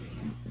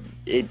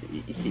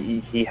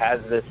 he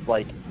has this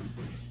like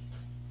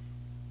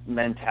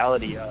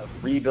mentality of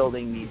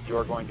rebuilding means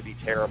you're going to be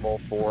terrible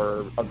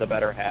for the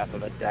better half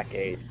of a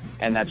decade,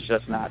 and that's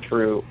just not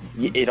true.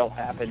 It'll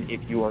happen if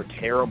you are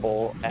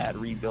terrible at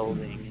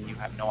rebuilding and you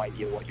have no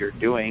idea what you're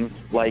doing,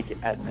 like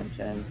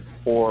Edmonton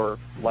or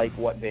like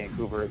what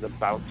Vancouver is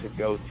about to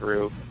go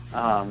through.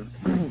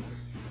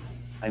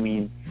 I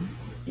mean,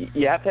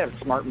 you have to have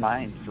smart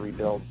minds to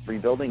rebuild.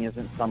 Rebuilding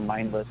isn't some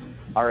mindless,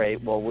 all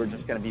right, well, we're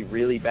just going to be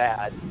really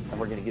bad and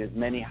we're going to get as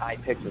many high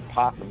picks as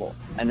possible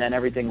and then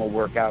everything will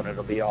work out and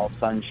it'll be all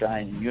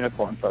sunshine and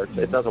unicorn parts.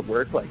 It doesn't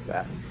work like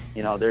that.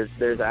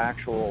 There's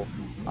actual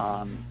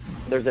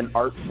there's an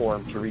art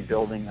form to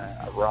rebuilding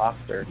a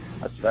roster,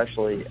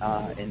 especially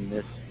in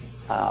this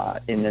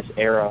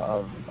era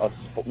of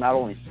not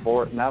only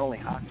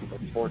hockey but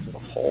sports as a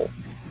whole.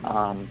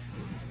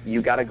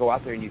 You got to go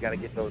out there and you got to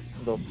get those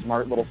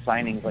smart little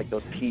signings like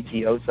those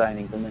PTO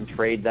signings and then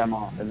trade them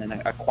off and then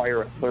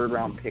acquire a third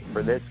round pick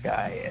for this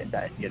guy.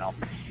 That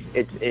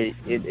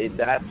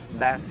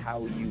that's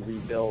how you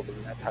rebuild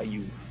and that's how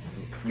you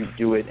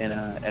do it in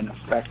an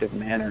effective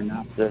manner,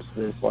 not this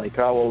like,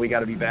 oh well, we got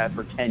to be bad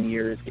for 10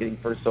 years getting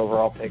first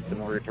overall picks in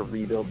order to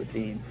rebuild the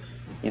team.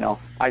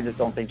 I just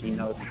don't think he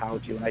knows how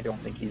to, and I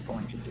don't think he's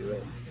going to do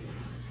it.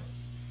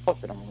 Plus,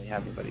 they don't really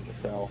have anybody to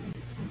sell.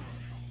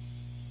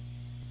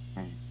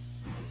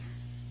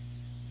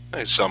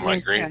 They sell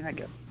Mike Green. Yeah, I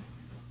guess.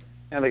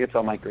 Yeah, they could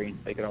sell Mike Green.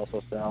 They could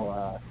also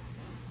sell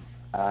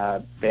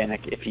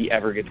Bannock if he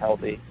ever gets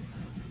healthy.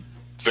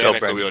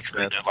 Bannock will be a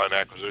trade deadline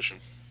acquisition.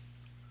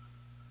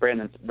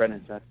 Brendan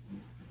said.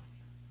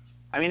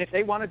 I mean, if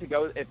they wanted to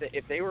go,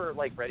 if they were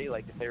like ready,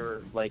 like if they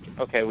were like,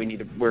 okay, we need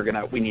to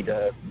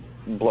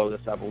blow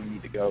this up, and we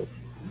need to go,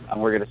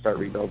 and we're gonna start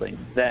rebuilding,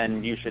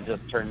 then you should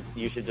just turn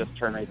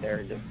right there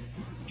and just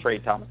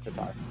trade Thomas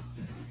Tatar.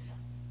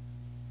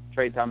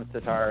 Trade Thomas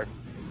Tatar.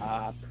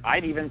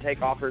 I'd even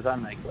take offers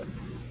on Nyquist.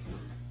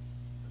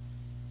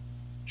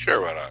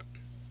 Sure, why not?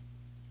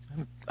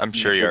 I'm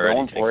sure you're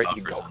already taking for it,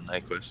 offers on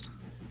Nyquist.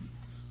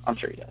 I'm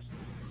sure he does.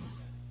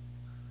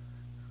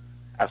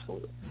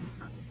 Absolutely.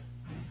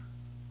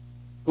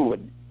 Who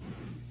wouldn't?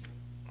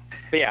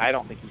 But yeah, I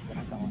don't think he's going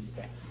to sell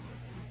anything.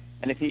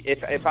 And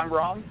if I'm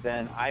wrong,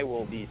 then I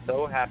will be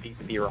so happy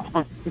to be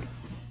wrong.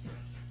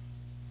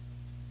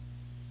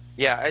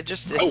 Yeah, I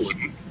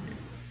wouldn't.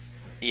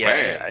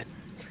 Yeah.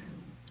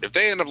 If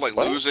they end up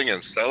losing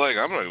and selling,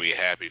 I'm going to be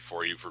happy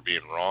for you for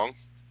being wrong.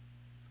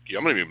 Yeah,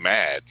 I'm going to be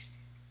mad.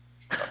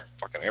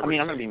 Fucking everything. I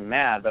mean, I'm going to be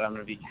mad, but I'm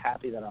going to be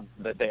happy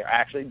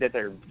that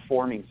they're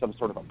forming some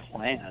sort of a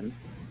plan.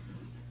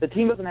 The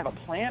team doesn't have a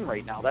plan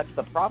right now. That's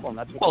the problem.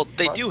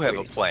 They do have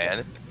a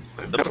plan.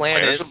 The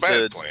plan is to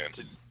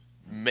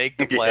make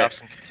the playoffs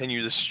and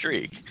continue the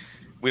streak.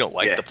 We don't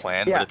like the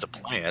plan, but it's a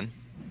plan.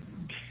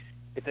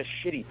 It's a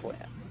shitty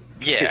plan.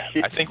 Yeah,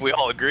 I think we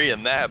all agree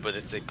on that, but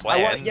it's a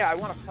plan. I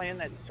want a plan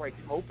that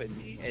strikes hope in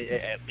me.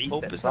 At least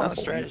hope is not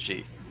a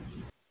strategy.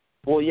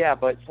 Well, yeah,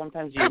 but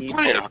sometimes you need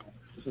hope.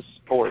 This is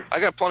sport. I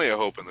got plenty of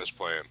hope in this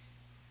plan.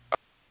 I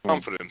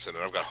have confidence in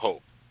it. I've got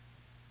hope.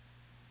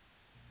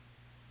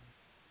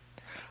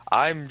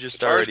 I'm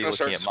just already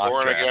looking at mock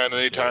scoring draft again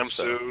anytime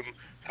soon.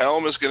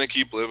 Helm is going to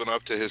keep living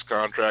up to his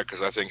contract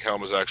because I think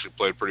Helm has actually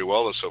played pretty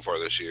well so far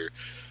this year.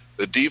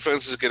 The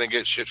defense is going to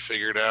get shit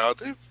figured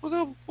out.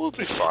 We'll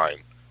be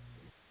fine.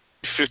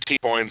 15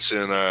 points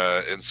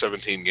in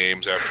 17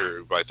 games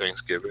by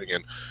Thanksgiving,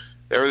 and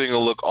everything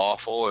will look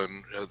awful,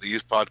 and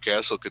these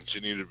podcasts will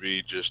continue to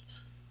be just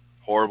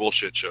horrible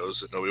shit shows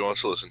that nobody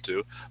wants to listen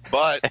to.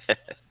 But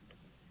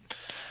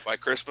by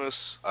Christmas,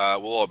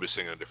 we'll all be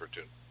singing a different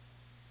tune.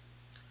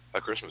 A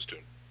Christmas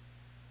tune.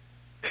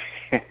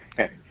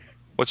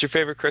 What's your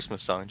favorite Christmas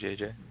song,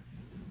 JJ?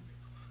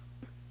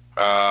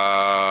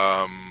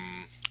 The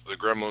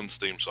Gremlins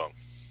theme song.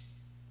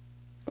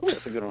 Oh,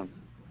 that's a good one.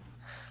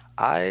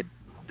 I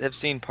have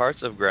seen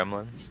parts of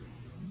Gremlins.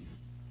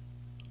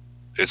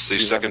 It's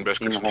the second best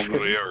Christmas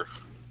movie ever.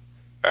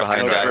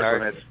 Behind Die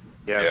Hard.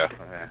 Yeah.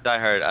 Die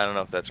Hard. I don't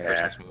know if that's a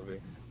Christmas movie.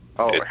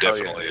 Oh, it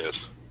definitely is.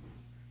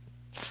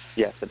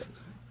 Yes, it is.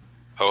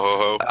 Ho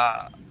ho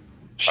ho.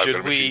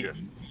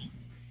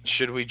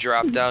 Should we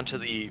drop down to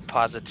the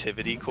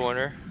positivity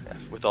corner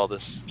with all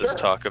this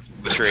talk of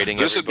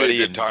trading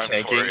everybody and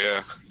tanking? For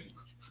it,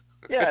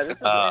 yeah, this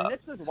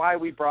is why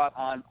we brought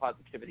on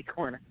Positivity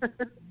Corner.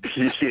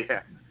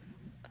 Yeah.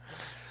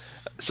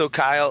 So,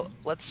 Kyle,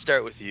 let's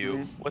start with you.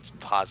 Mm-hmm. What's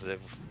positive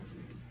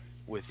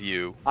with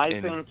you I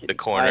in think the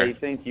corner. I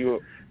think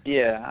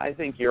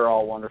you're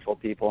all wonderful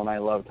people, and I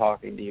love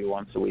talking to you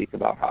once a week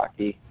about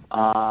hockey.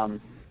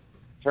 In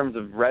terms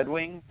of Red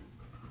Wings,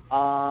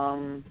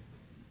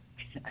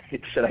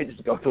 should I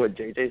just go to what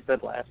JJ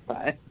said last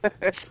time?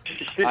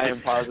 I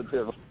am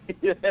positive.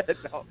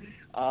 No.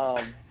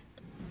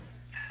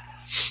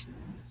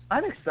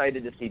 I'm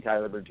excited to see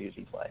Tyler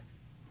Bertuzzi play.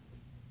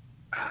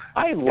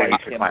 I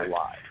like him a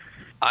lot.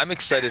 I'm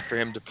excited for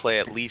him to play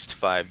at least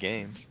 5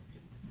 games.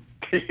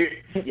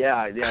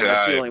 Yeah.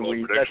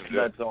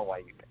 That's all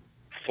I.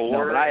 4.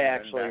 No, but I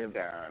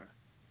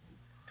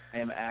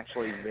am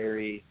actually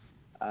very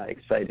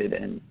excited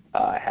and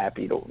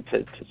happy to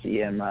see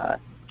him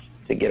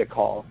to get a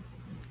call,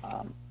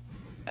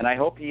 and I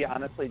hope he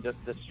honestly just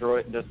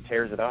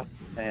tears it up,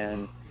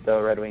 and the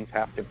Red Wings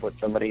have to put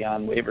somebody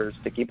on waivers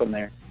to keep him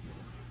there.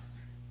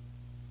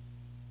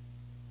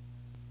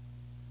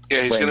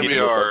 Yeah, he's going to be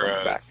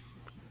our.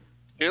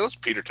 Yeah, let's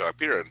Peter talk.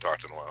 Peter hasn't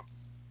talked in a while.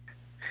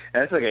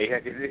 That's okay.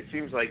 It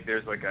seems like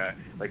there's like a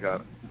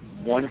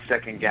 1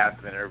 second gap,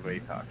 and then everybody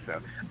talks.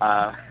 So,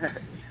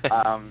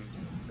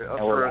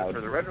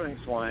 for the Red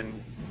Wings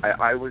one,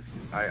 I was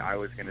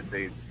going to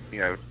say,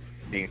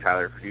 seeing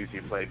Tyler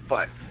Bertuzzi play,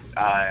 but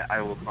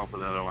I will come up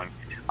with another one.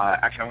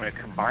 Actually, I'm going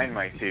to combine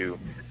my two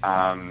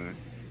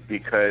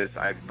because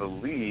I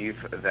believe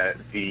that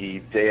the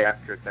day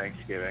after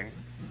Thanksgiving,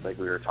 like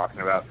we were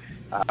talking about,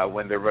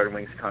 when the Red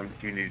Wings come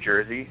to New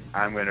Jersey,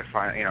 I'm going to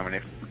I'm going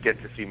to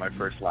get to see my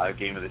first live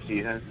game of the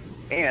season,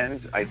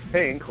 and I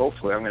think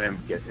hopefully I'm going to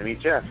get to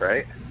meet Jeff,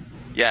 right?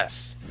 Yes.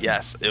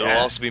 It will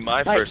also be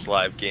my first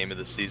live game of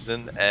the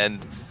season,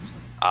 and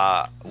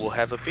we'll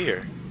have a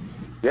beer.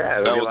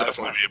 Yeah, that will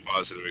definitely be a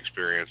positive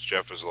experience.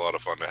 Jeff is a lot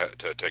of fun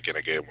to take in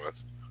a game with.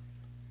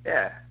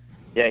 Yeah,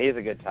 he's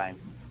a good time.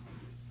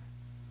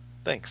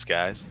 Thanks,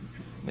 guys.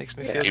 Makes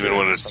me feel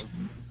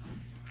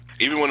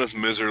even when it's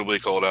miserably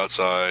cold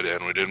outside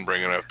and we didn't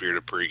bring enough beer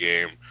to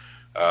pregame,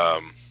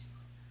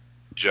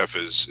 Jeff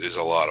is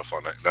a lot of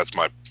fun. That's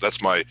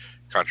my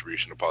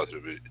contribution to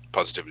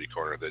positivity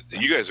corner. That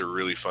you guys are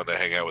really fun to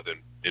hang out with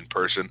in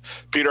person.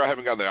 Peter, I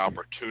haven't gotten the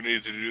opportunity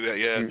to do that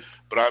yet,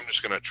 but I'm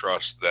just going to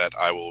trust that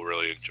I will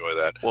really enjoy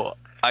that. Well,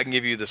 I can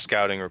give you the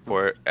scouting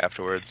report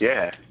afterwards.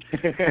 Yeah.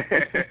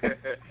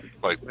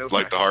 like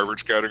the Harvard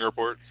scouting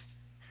report?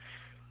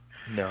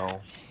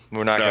 No.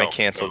 We're not going to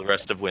cancel the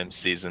rest of WIM's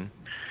season.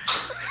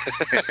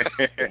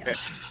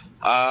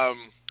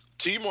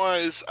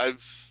 Team-wise,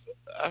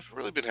 I've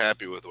really been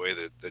happy with the way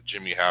that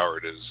Jimmy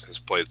Howard has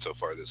played so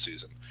far this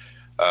season.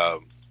 I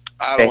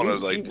don't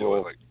want to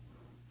do it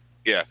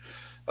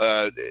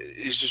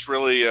he's just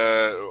really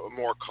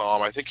more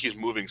calm. I think he's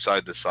moving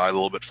side to side a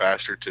little bit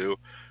faster too.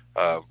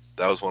 That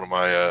was one of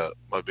my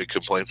big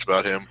complaints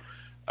about him.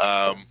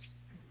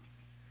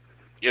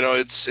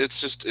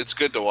 It's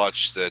good to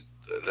watch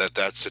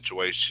that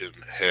situation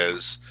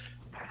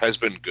has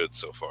been good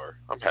so far.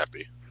 I'm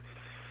happy.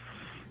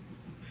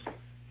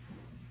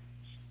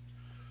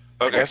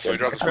 Okay, so we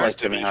drop the scores.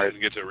 Timmy, you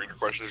didn't get to read your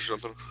questions or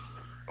something?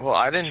 Well,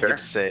 I didn't get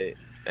to say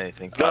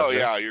anything positive. Oh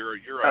yeah, you're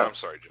right. I'm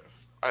sorry, Jeff.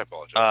 I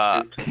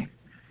apologize.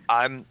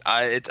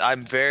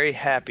 I'm very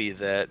happy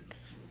that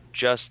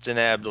Justin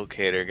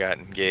Abdelkader got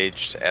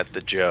engaged at the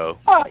Joe.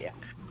 Oh yeah.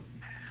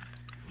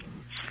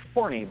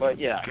 Corny, but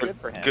yeah, good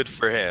for him. Good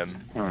for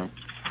him.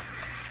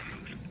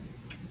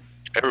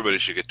 Everybody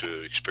should get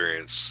to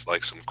experience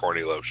like some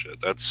corny love shit.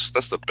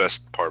 That's the best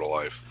part of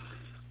life.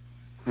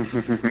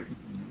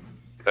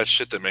 That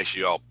shit that makes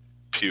you all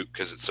puke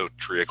because it's so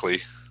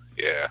trickly.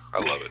 Yeah, I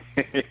love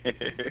it.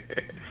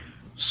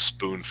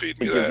 Spoon feed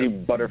me that. It gives you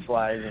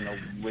butterflies and a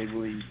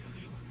wiggly,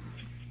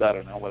 I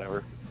don't know,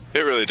 whatever. It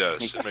really does.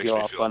 It makes me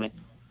feel funny.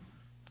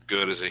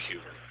 Good as a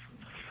human.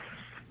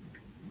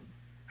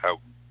 How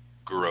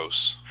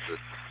gross.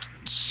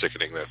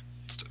 Sickening that.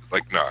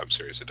 No, I'm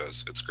serious. It does.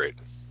 It's great.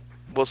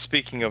 Well,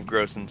 speaking of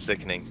gross and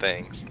sickening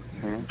things,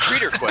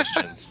 reader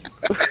questions.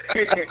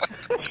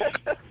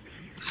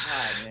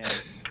 God,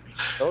 man.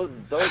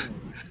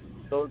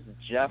 Those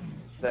Jeff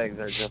segs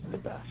are just the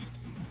best.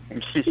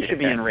 He should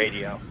be in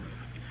radio.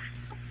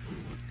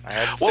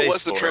 What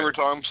was the Trevor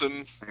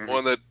Thompson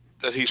one that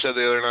he said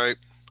the other night?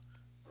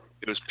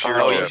 It was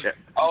purely. It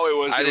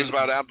was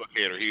about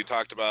Abdelkader. He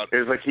talked about. It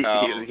was like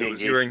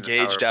you were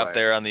engaged out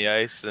there on the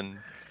ice, and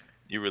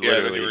you were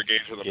literally you were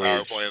engaged with the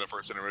power play in the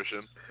first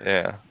intermission.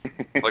 Yeah.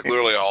 Like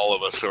literally all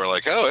of us were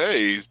like, oh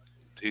hey,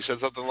 he said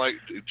something like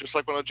just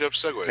like one of Jeff's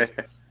segues.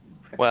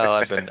 Well,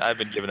 I've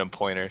been giving him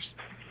pointers.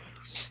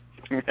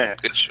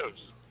 It shows.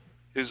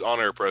 His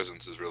on-air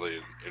presence is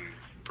really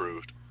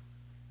improved.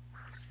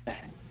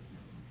 I'm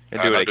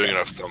not doing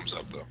enough thumbs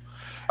up though.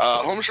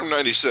 Holmes from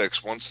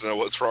 96 wants to know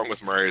what's wrong with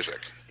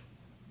Mrazek.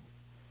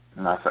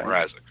 Nothing.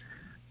 Mrazek.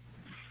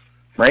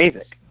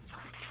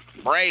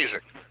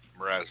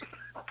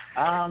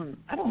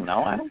 I don't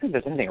know. I don't think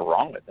there's anything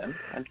wrong with him.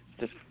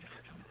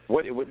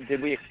 What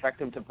did we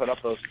expect him to put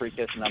up those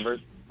freakish numbers?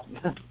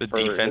 The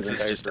defense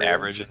is just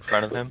average in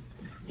front of him.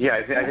 Yeah,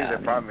 I think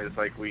the problem is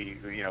like we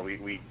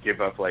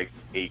give up like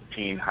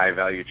 18 high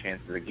value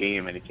chances a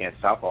game, and he can't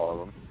stop all of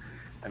them.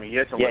 I mean, he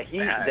has to look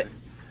bad.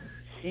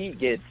 He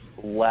gets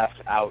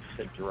left out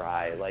to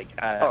dry. Like,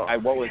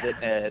 what was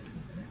it?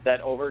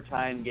 That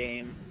overtime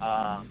game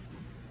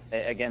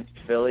against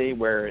Philly,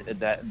 where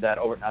that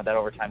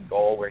overtime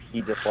goal, where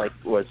he just like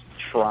was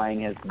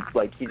trying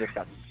he just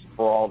got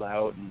sprawled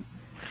out, and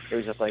it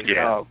was just like,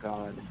 oh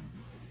god.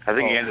 I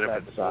think he ended up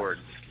at the board.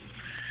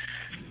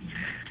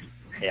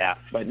 Yeah,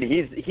 but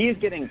he's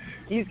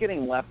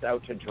getting left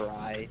out to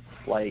dry.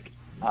 Like,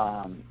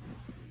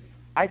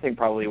 I think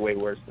probably way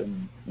worse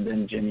than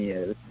Jimmy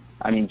is.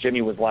 I mean,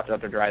 Jimmy was left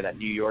out to dry that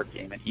New York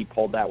game, and he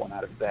pulled that one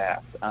out of his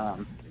ass.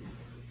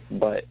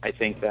 But I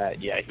think that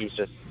he's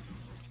just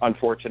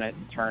unfortunate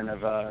turn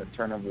of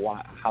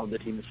how the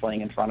team is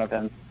playing in front of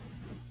him.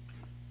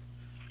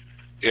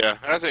 Yeah,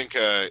 I think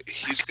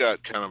he's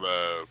got kind of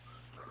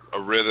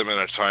a rhythm and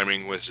a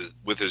timing with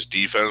his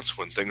defense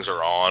when things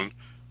are on,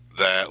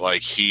 that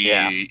like he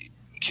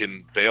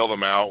can bail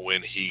them out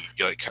when he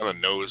like kind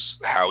of knows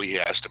how he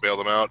has to bail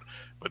them out.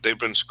 But they've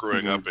been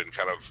screwing up in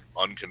kind of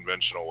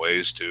unconventional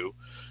ways too.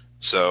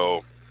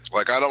 So,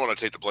 like, I don't want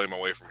to take the blame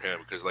away from him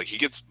because, like, he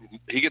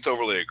gets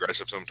overly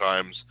aggressive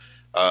sometimes.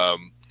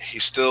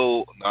 He's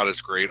still not as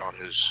great on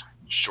his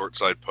short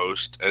side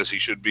post as he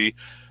should be,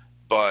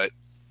 but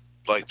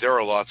like there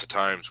are lots of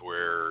times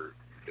where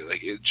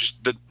like it's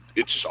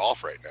just off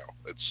right now.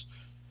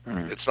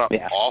 It's not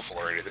awful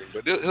or anything,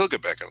 but he'll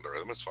get back into the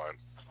rhythm. It's fine.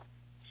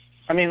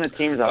 I mean, the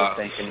team's out of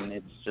sync, and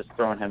it's just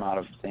throwing him out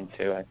of sync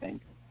too, I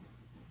think.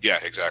 Yeah,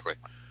 exactly.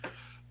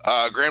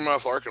 Grandma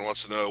Larkin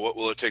wants to know, what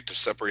will it take to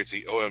separate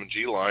the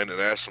OMG line and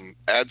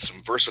add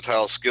some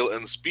versatile skill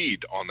and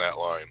speed on that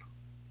line?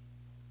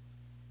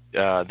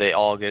 They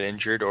all get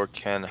injured, or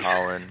Ken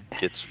Holland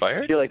gets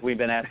fired? I feel like we've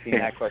been asking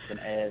that question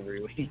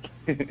every week.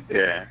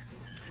 Yeah.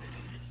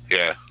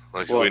 Yeah,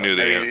 like if we knew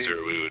the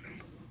answer, we would.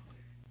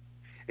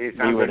 It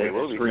sounds like it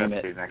will be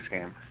separated next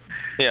game.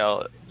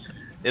 Yeah,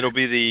 it'll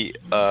be the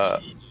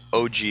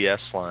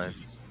OGS line.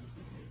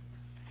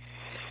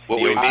 What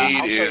we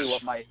need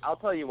I'll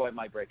tell you what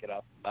might break it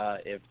up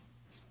if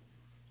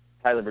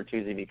Tyler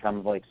Bertuzzi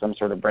becomes like some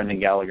sort of Brendan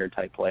Gallagher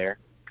type player.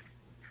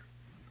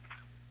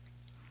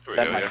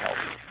 That might help.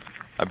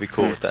 I'd be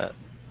cool with that.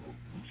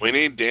 We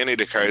need Danny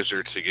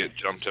DeKeyser to get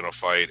jumped in a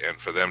fight and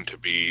for them to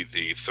be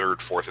the third,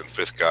 fourth, and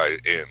fifth guy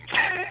in.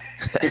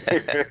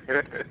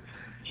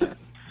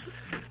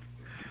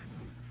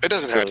 It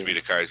doesn't have to be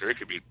DeKeyser. It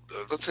could be,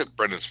 let's have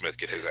Brendan Smith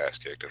get his ass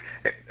kicked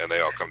and they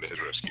all come to his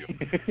rescue.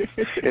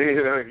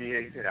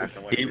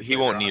 He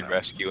won't need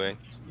rescuing.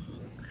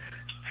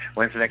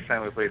 When's the next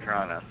time we play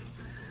Toronto?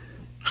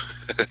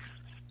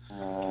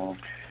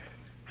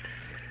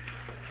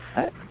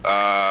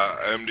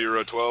 MD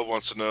Row 12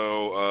 wants to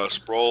know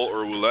Sproul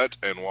or Ouellette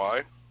and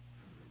why?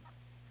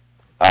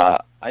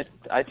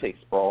 I take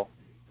Sproul.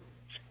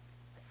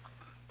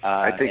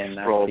 I take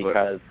Sproul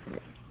because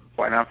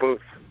why not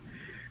both?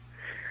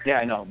 Yeah,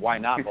 I know. Why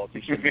not both?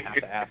 You shouldn't have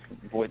to ask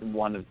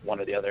one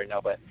or the other. No,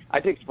 but I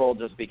take Sproul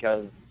just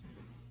because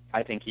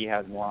I think he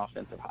has more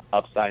offensive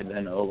upside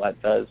than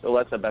Ouellette does.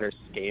 Ouellette's a better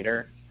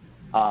skater.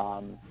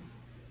 And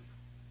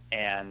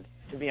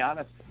to be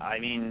honest, I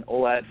mean,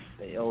 Ouellette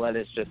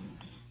is just,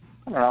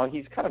 I don't know,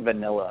 he's kind of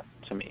vanilla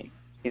to me.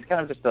 He's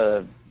kind of just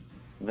a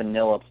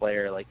vanilla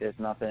player. Like, there's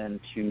nothing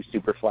too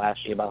super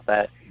flashy about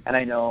that. And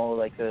I know,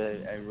 like,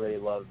 I really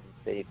love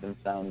safe and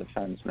sound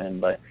defensemen,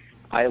 but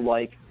I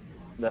like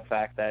the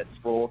fact that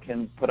Sproul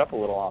can put up a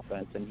little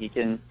offense, and he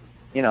can,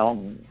 you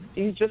know,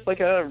 he's just like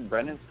a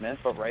Brendan Smith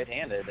but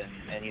right-handed,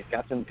 and he's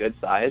got some good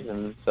size,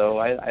 and so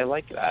I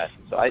like that.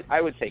 So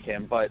I would take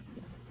him, but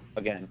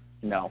again,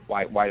 no.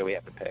 Why do we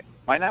have to pick?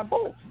 Why not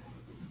both?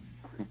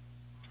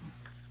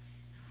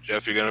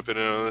 Jeff, you got an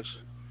opinion on this?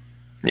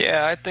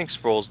 Yeah, I think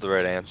Sproul's the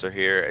right answer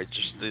here. It's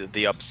just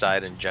the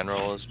upside in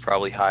general is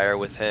probably higher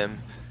with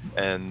him,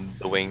 and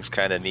the Wings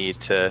kind of need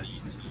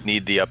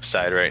the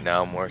upside right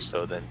now more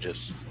so than just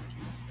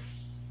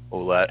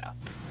Ouellette. Yeah.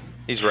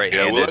 He's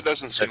right-handed. Yeah, Ouellette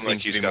doesn't seem like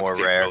he's got the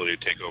capability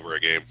to take over a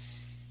game.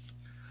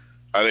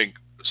 I think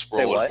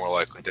Sproul is more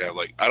likely to have,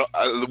 like,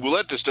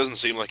 Ouellette just doesn't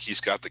seem like he's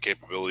got the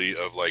capability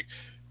of, like,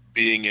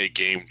 being a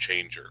game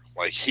changer.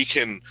 Like, he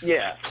can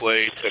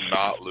play to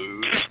not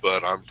lose,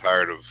 but I'm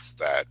tired of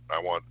that.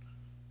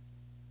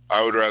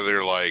 I would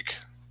rather, like,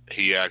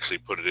 he actually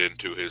put it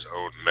into his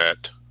own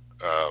net,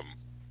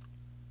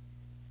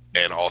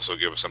 and also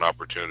give us an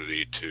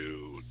opportunity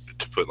to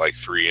put, like,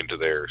 3 into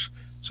theirs.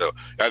 So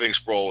I think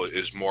Sproul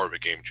is more of a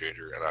game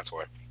changer, and that's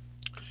why.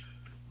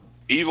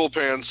 Evil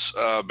Pants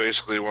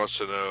basically wants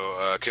to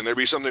know, can there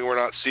be something we're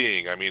not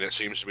seeing? I mean, it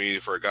seems to me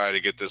for a guy to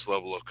get this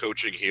level of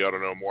coaching, he ought to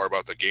know more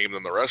about the game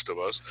than the rest of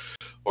us,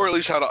 or at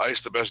least how to ice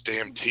the best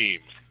damn team.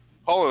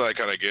 Holland I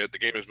kind of get. The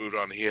game has moved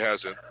on. He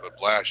hasn't. But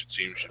Blash, it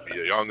seems, should be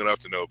young enough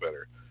to know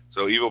better.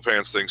 So Evil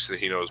Pants thinks that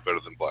he knows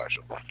better than Blash.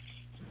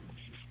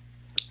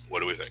 What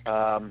do we think?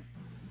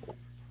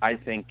 I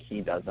think he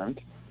doesn't.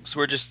 So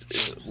we're just,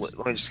 let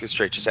me just get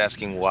straight, just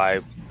asking why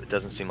it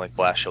doesn't seem like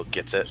Blashill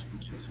gets it.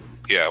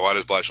 Yeah, why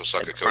does Blashill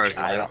suck at coaching?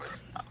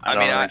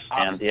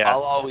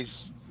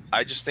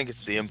 I just think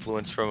it's the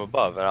influence from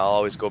above, and I'll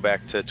always go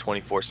back to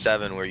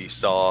 24/7 where you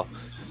saw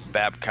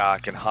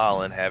Babcock and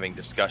Holland having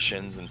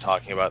discussions and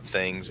talking about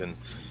things, and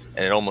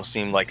it almost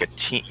seemed like a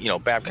team. You know,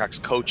 Babcock's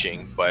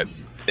coaching, but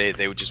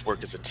they would just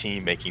work as a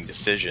team making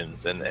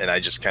decisions, and I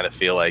just kind of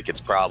feel like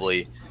it's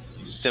probably a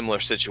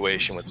similar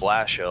situation with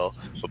Blashill,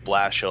 but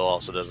Blashill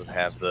also doesn't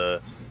have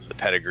the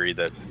pedigree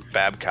that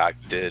Babcock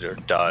did or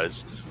does,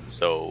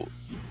 so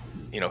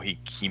you know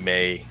he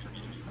may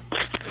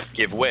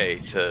give way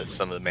to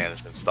some of the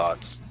management's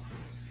thoughts.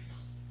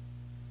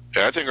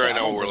 Yeah, I think right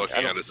now what we're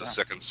looking at is the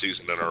second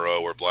season in a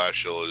row where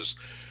Blashill is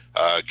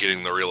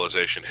getting the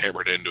realization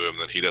hammered into him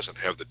that he doesn't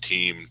have the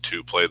team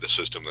to play the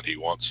system that he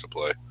wants to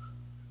play.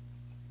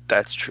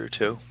 That's true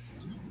too.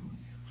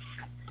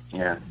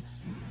 Yeah.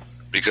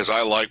 Because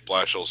I like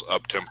Blashill's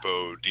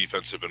up-tempo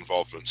defensive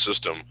involvement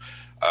system,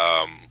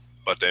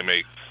 but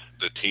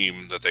the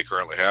team that they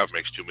currently have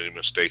makes too many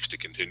mistakes to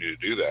continue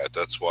to do that.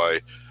 That's why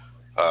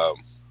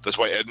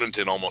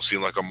Edmonton almost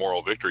seemed like a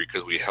moral victory,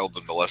 because we held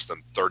them to less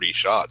than 30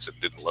 shots and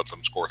didn't let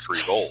them score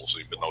 3 goals,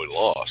 even though we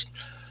lost.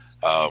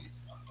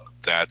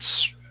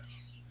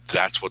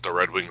 That's what the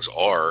Red Wings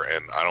are,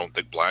 and I don't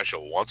think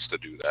Blashill wants to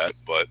do that.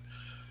 But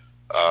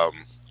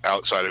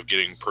outside of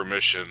getting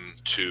permission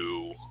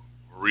to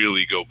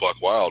really go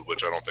buck wild,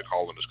 which I don't think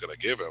Holland is going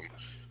to give him,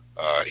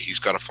 he's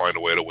got to find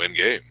a way to win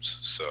games.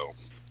 So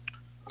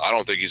I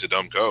don't think he's a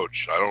dumb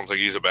coach. I don't think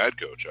he's a bad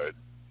coach. I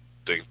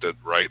think that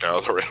right now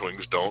the Red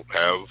Wings don't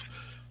have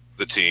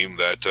the team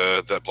that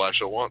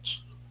Blashill wants.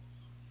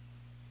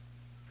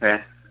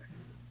 Yeah.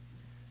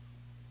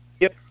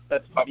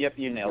 Yep,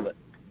 you nailed it.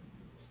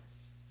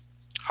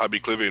 Hobby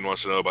Clivian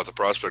wants to know about the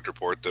prospect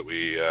report that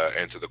we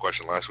answered the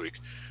question last week.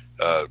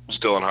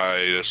 Still on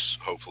hiatus,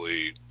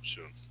 hopefully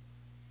soon.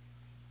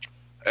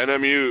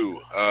 NMU,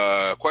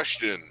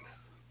 question.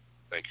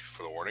 Thank you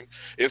for the warning.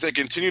 If they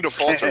continue to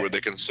falter, would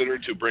they consider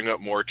to bring up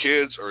more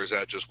kids, or is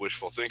that just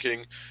wishful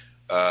thinking?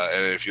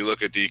 And if you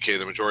look at DK,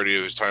 the majority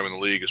of his time in the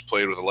league is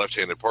played with a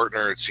left-handed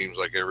partner. It seems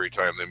like every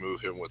time they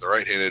move him with a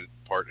right-handed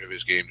part of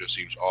his game just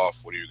seems off.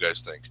 What do you guys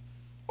think?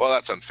 Well,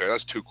 that's unfair.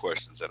 That's 2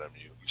 questions,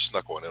 NMU. You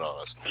snuck one in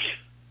on us.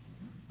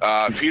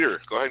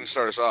 Peter, go ahead and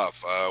start us off.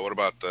 What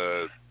about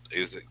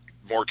is it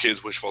more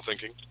kids wishful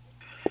thinking?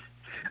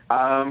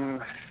 I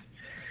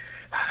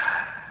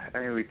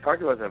mean, we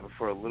talked about that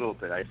before a little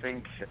bit. I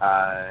think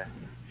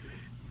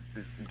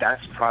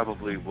that's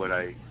probably what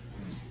I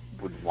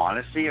would want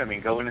to see. I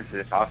mean, going into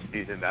this off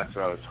season, that's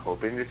what I was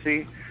hoping to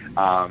see.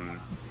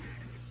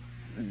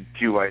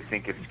 Do I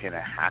think it's going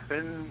to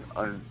happen?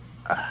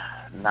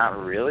 Not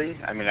really.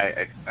 I mean,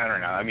 I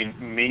don't know. I mean,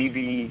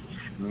 maybe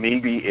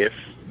if,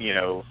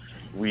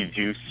 we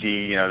do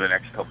see, the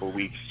next couple of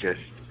weeks just,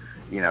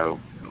 go,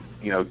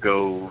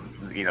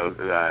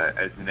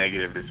 as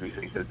negative as we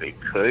think that they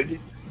could,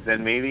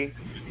 then maybe.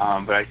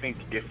 But I think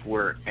if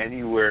we're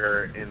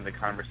anywhere in the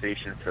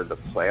conversation for the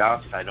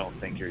playoffs, I don't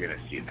think you're going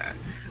to see that.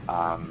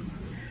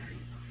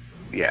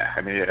 Yeah,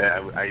 I mean,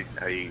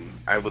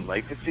 I would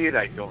like to see it.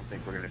 I don't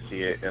think we're going to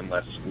see it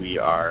unless we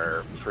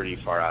are pretty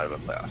far out of a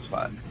playoff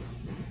spot.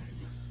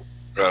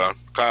 Right on.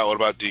 Kyle, what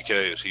about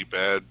DK? Is he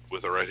bad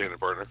with a right-handed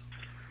partner?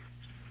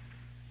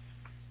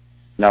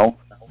 No,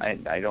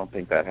 I don't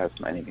think that has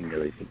anything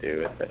really to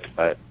do with it.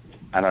 But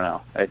I don't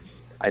know.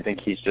 I think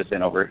he's just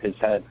in over his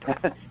head.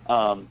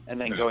 And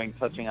then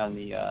touching on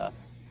the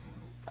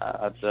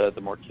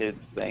more kids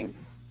thing,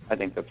 I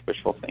think that's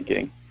wishful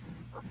thinking.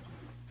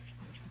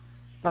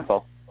 That's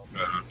all.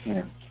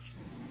 Yeah.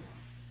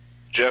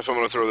 Jeff, I'm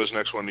going to throw this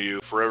next one to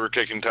you. Forever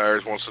Kicking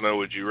Tires wants to know,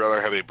 would you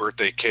rather have a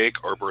birthday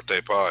cake or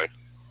birthday pie?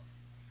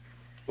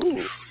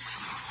 Ooh,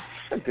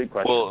 that's a good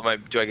question. Well,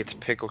 do I get to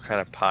pick what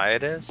kind of pie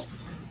it is?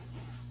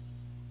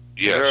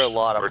 Yes. There are a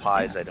lot of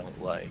pies I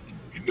don't like.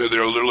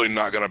 They're literally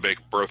not going to bake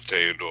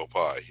birthday into a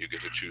pie. You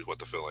get to choose what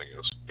the filling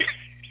is.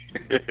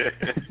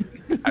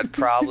 I'd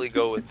probably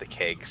go with the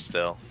cake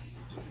still.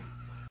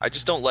 I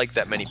just don't like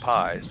that many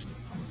pies.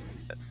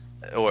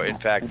 Or, in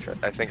fact,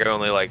 I think I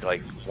only like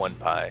one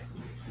pie.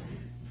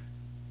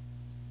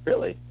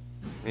 Really?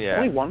 Yeah.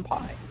 Only one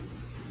pie?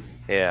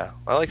 Yeah.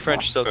 I like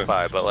French silk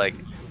pie, but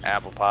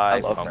apple pie,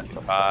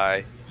 pumpkin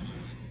pie,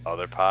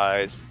 other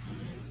pies.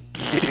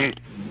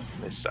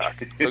 They suck.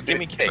 So give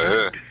me cake.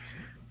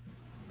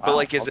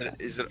 But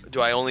is it?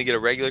 Do I only get a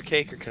regular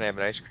cake, or can I have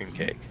an ice cream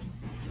cake?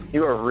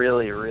 You are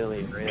really,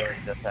 really, really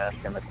just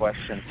asking the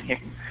questions here.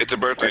 It's a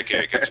birthday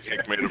cake. It's a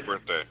cake made of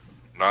birthday,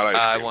 not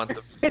ice cream.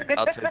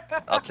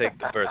 I'll take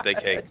the birthday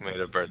cake made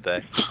of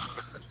birthday.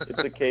 It's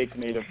a cake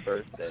made of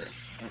birthday.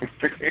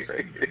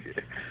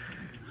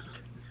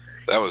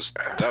 That was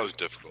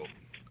difficult.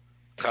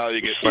 Kyle, you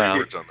get 3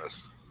 words on this.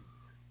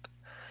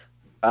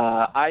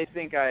 I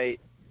think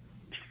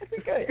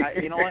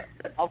you know what?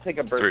 I'll take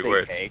a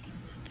birthday cake.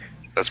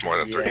 That's more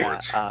than 3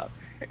 words.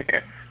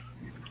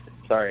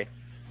 Sorry.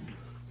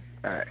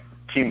 All right.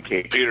 Team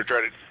cake. Peter,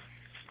 try to...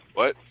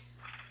 What?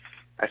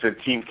 I said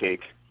team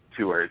cake.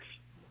 2 words.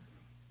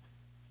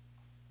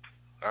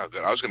 Oh,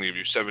 good. I was going to give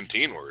you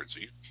 17 words.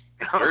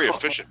 Very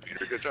efficient,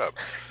 Peter. Good job.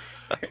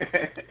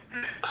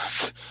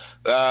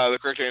 The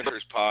correct answer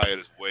is pie. It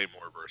is way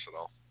more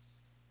versatile.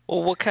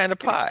 Well, what kind of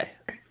pie?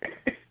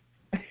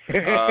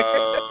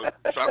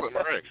 Chocolate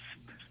meringue.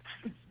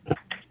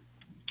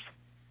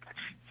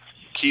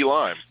 Key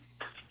lime.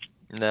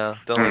 No,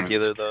 don't like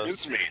either of those.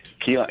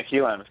 Mincemeat.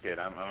 Key lime is good.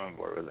 I'm on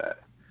board with that.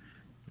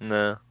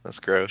 No, that's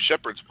gross.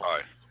 Shepherd's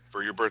pie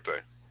for your birthday.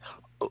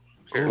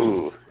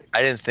 Ooh.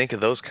 I didn't think of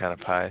those kind of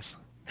pies.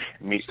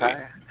 Meat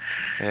pie?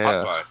 Yeah.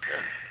 Hot pie.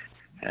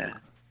 Yeah.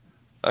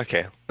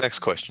 Okay,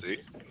 next question. See?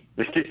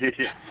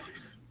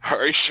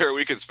 Are you sure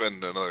we could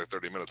spend another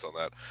 30 minutes on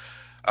that?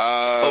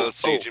 Let's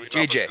see. Jimmy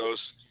JJ. goes.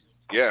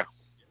 Yeah.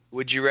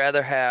 Would you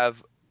rather have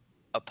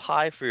a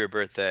pie for your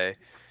birthday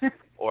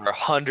or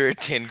 100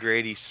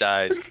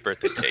 Tangradi-sized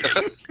birthday cakes?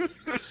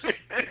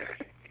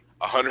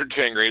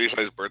 110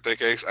 Grady-sized birthday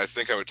cakes? I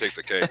think I would take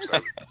the cakes.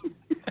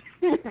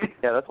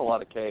 Yeah, that's a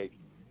lot of cake.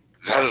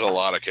 That is a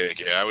lot of cake.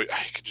 Yeah, I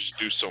could just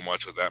do so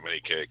much with that many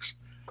cakes.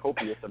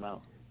 Copious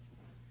amount.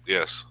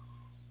 Yes.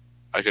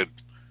 I could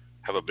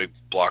have a big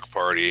block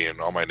party and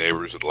all my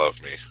neighbors would love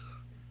me.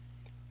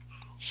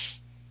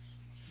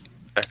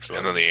 Excellent.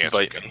 And then the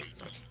answer. Invite me.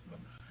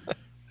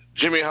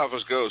 Jimmy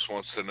Hoffa's Ghost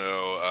wants to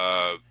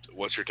know,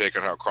 what's your take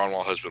on how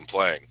Cronwall has been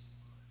playing?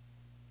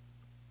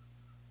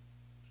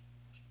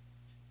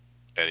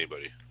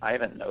 Anybody? I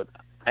haven't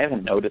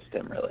noticed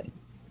him really.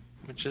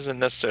 Which isn't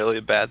necessarily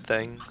a bad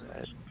thing.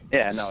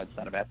 Yeah, no, it's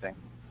not a bad thing.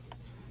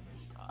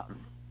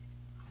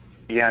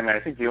 Yeah, I mean, I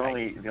think the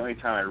only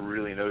time I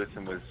really noticed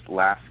him was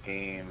last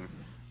game.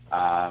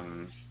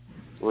 What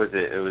was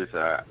it? It was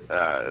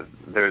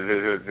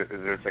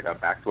there was like a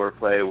backdoor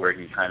play where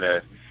he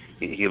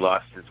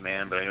lost his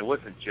man, but I mean, it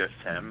wasn't just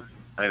him.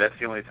 I mean, that's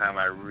the only time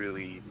I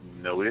really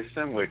noticed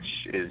him,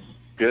 which is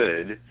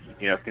good,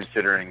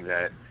 considering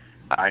that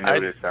I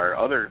noticed our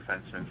other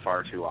defensemen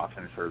far too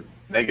often for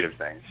negative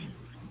things.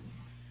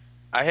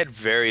 I had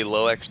very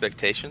low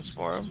expectations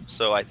for him,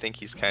 so I think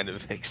he's kind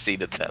of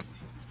exceeded them.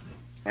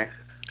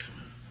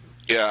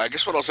 Yeah, I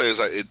guess what I'll say is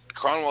that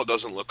Cronwall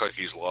doesn't look like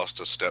he's lost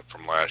a step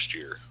from last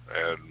year.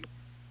 And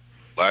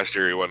last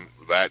year he wasn't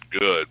that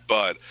good,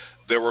 but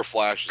there were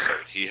flashes of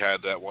it. He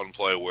had that one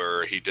play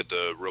where he did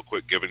the real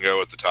quick give and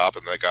go at the top,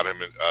 and that got him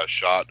a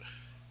shot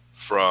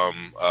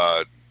from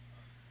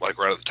like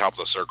right at the top of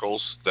the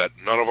circles that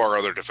none of our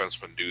other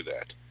defensemen do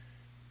that.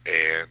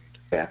 And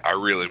yeah. I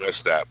really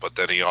missed that. But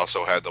then he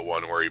also had the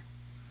one where he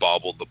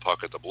bobbled the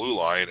puck at the blue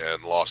line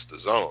and lost the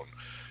zone.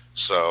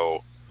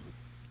 So,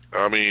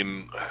 I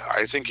mean,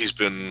 I think he's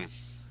been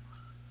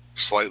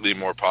slightly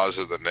more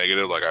positive than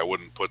negative. Like, I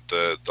wouldn't put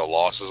the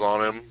losses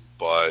on him,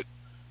 but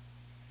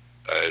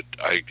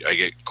I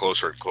get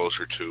closer and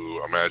closer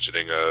to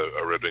imagining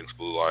a Red Wings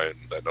blue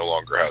line that no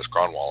longer has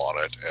Cronwall on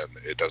it, and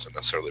it doesn't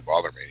necessarily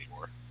bother me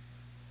anymore.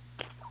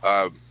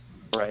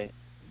 Right.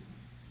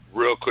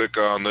 Real quick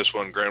on this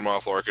one, Grand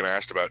Moff Larkin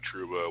asked about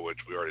Trouba,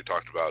 which we already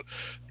talked about,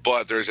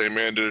 but there's a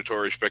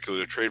mandatory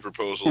speculative trade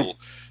proposal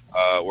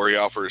where he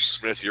offers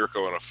Smith,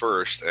 Yurko, and a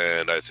first,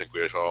 and I think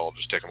we should all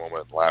just take a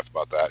moment and laugh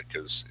about that,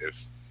 because if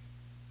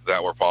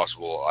that were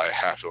possible, I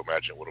have to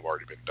imagine it would have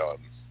already been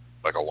done,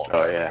 like a long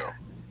time ago.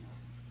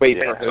 Wait,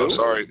 yeah. for who? So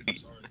sorry.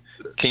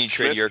 Can you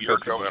trade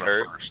Yurko and a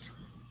hurt? first.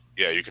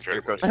 Yeah, you can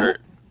trade Yurko's him.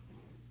 hurt.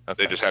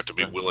 Okay. They just have to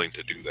be willing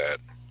to do that.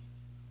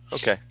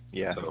 Okay.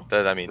 Yeah. So,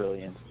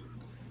 Brilliant.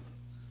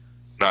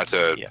 Not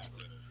to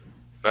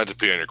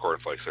pee on your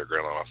cornflakes there,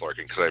 Grand Moff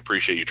Larkin, because I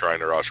appreciate you trying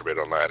to roster bait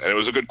on that. And it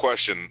was a good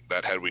question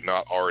that had we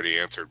not already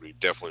answered, we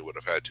definitely would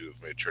have had to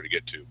have made sure to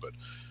get to. But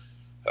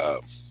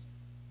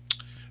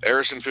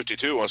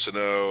Harrison52 wants to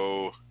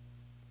know,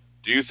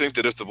 do you think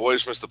that if the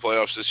boys miss the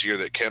playoffs this year,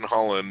 that Ken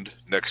Holland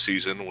next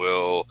season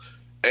will,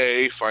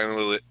 A,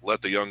 finally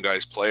let the young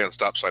guys play and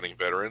stop signing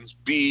veterans,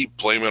 B,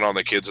 blame it on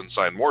the kids and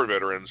sign more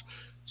veterans,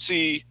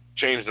 C,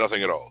 change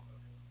nothing at all?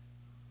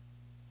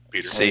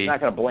 Peter. Well, he's not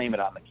going to blame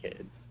it on the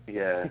kids.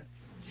 Yeah.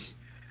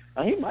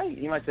 He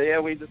might say, yeah,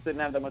 we just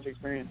didn't have that much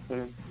experience.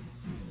 So.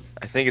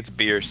 I think it's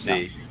B or C.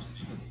 No.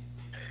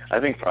 I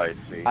think probably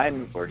C. I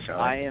am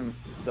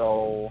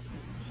so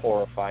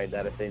horrified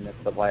that if they miss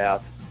the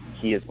playoffs,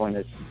 he is going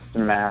to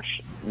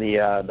smash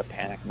the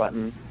panic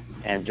button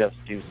and just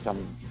do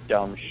some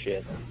dumb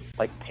shit,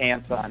 like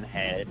pants on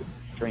head,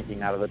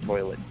 drinking out of the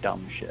toilet,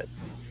 dumb shit.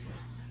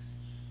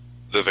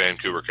 The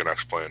Vancouver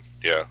Canucks plan.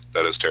 Yeah,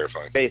 that is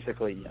terrifying.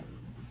 Basically, yeah.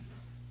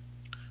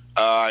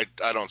 I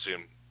don't see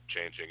him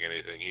changing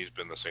anything. He's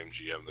been the same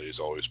GM that he's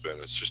always been.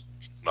 It's just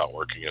not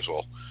working as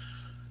well.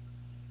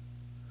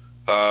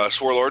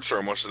 Swarlord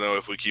Firm wants to know,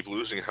 if we keep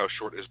losing, how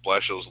short is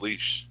Blashill's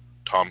leash?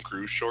 Tom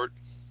Cruise short?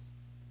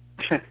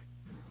 That's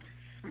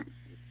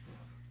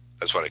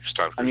funny, because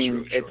Tom Cruise is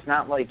really short. It's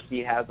not like he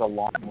has a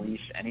long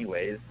leash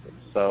anyways,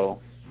 so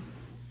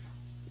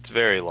It's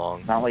very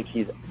long.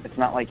 it's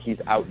not like he's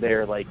out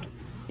there like,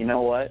 you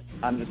know what,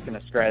 I'm just going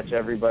to scratch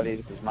everybody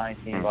because my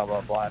team, blah,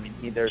 blah, blah. I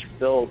mean, there's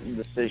still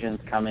decisions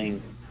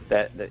coming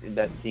that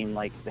seem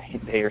like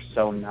they are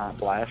so not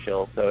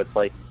Blashill. So it's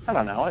like, I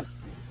don't know.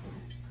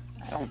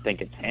 don't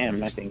think it's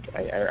him. I think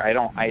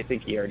I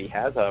think he already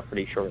has a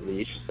pretty short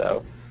leash.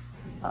 So,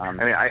 I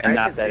mean, I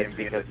not can that see it's him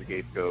being because the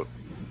scapegoat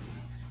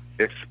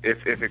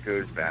if it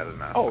goes bad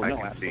enough. oh I no,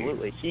 can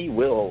absolutely, he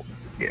will.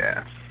 See,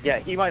 yeah. Yeah,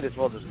 he might as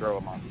well just grow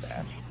a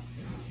mustache.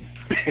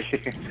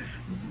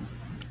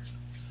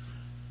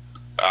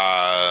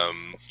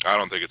 I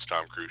don't think it's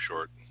Tom Cruise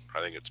short.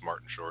 I think it's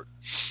Martin short.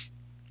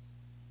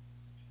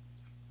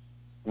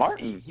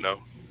 Martin? No,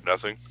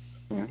 nothing.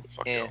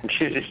 Fuck Yeah.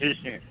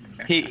 y'all.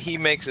 He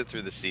makes it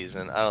through the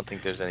season. I don't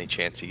think there's any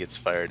chance he gets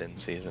fired in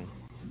season.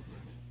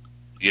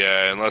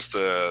 Yeah, unless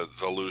the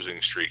losing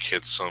streak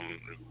hits some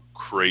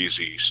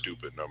crazy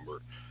stupid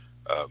number,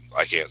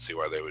 I can't see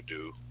why they would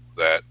do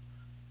that.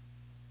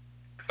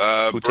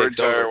 Who takes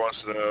Birdtire over? wants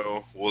to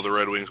know: will the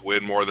Red Wings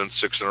win more than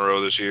 6 in a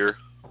row this year?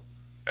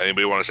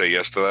 Anybody want to say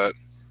yes to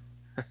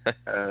that?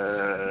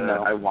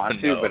 No. I want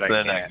to, No, but I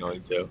they're can't. not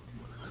going to.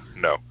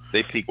 No.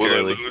 They peaked Will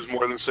early. they lose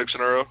more than 6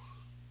 in a row?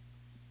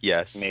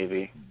 Yes.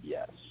 Maybe.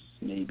 Yes,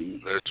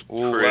 maybe. There's a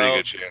Well, pretty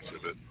good chance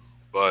of it,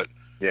 but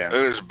Yeah.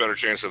 there's a better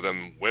chance of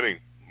them winning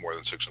more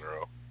than 6 in a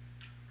row.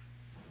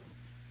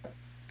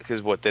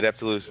 Because what, they'd have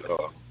to lose.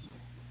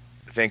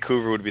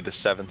 Vancouver would be the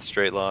 7th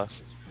straight loss,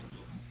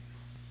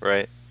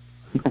 right?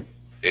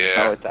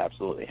 Yeah. Oh, it's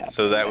absolutely happening.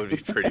 So that would be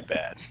pretty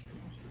bad.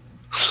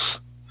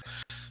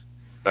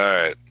 All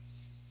right.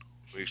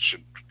 We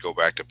should go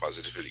back to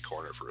Positivity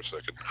Corner for a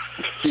second.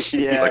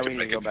 Yeah, Like to we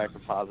make can go it- back to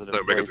positive.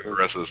 Make it the places.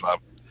 rest of this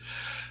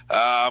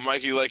up.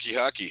 Mikey Likey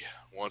Hockey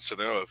wants to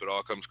know if it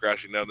all comes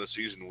crashing down this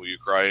season, will you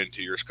cry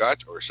into your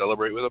scotch or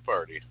celebrate with a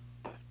party?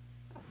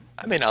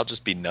 I mean, I'll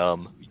just be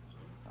numb.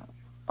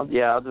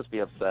 Yeah, I'll just be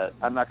upset.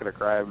 I'm not going to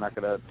cry. I'm not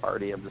going to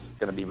party. I'm just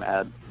going to be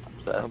mad,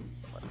 upset.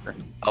 Whatever.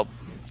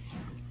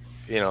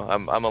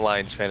 I'm a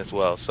Lions fan as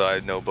well, so I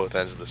know both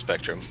ends of the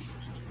spectrum.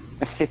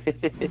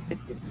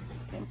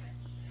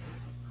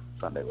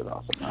 Sunday was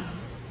awesome,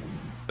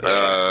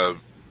 though.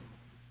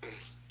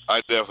 I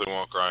definitely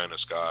won't cry in a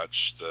scotch.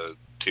 The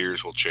tears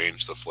will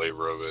change the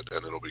flavor of it,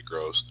 and it'll be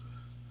gross.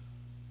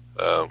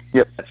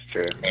 Yep, That's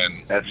true.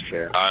 And That's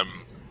true. I'm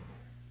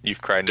You've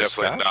cried in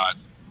definitely Scotch? not.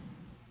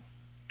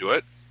 Do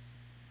it?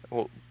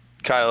 Well,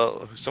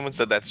 Kyle, someone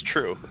said that's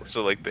true. So,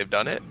 like, they've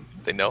done it?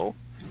 They know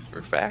for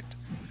a fact?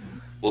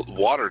 Well,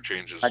 water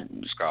changes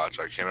scotch.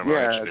 I can't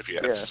imagine if you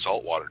add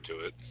salt water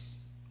to it.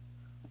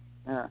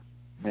 Yeah.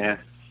 Yeah.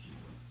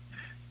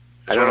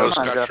 It's one of those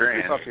Come on, Scotch Jeff,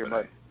 Granny, keep up your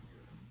but- butt.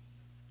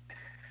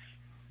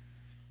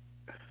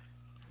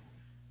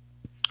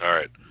 All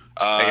right.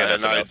 got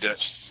And nothing else.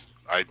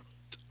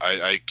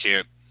 I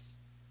can't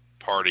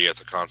party at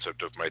the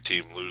concept of my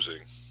team losing.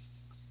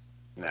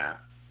 Nah.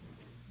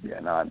 Yeah,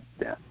 no,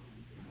 yeah.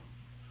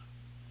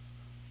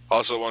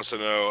 Also wants to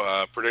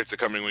know, predict the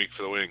coming week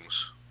for the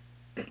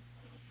Wings.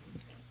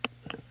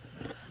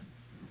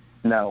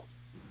 No.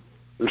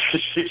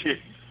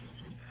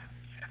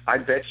 I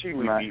bet you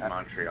we Right. beat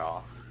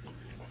Montreal.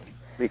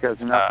 Because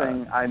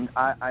nothing. I'm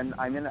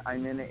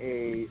in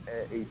a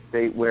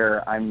state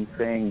where I'm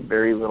saying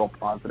very little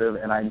positive,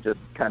 and I'm just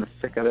kind of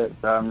sick of it.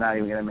 So I'm not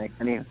even going to make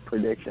any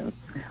predictions.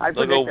 I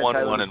They'll predict go that 1-1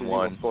 Tyler and Bertuzzi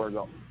 1. will score a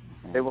goal.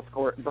 They will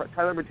score.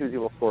 Tyler Bertuzzi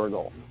will score a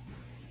goal.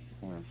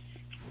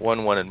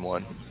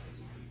 1-1-1.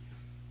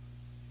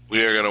 We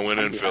are going to win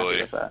I'd in be happy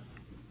Philly. with that.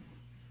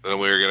 Then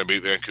we are going to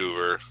beat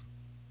Vancouver.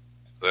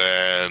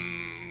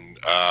 Then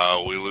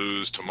we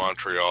lose to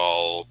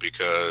Montreal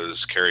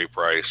because Carey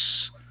Price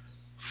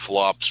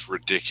flops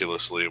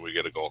ridiculously and we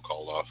get a goal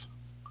called off.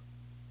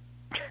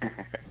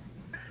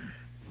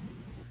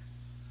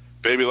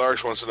 Baby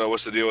Larks wants to know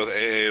what's the deal with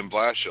AA and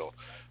Blashill.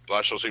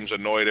 Blashill seems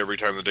annoyed every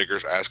time the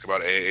Diggers ask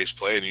about AA's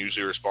play and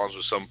usually responds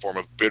with some form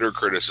of bitter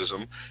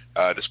criticism,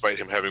 despite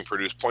him having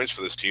produced points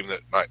for this team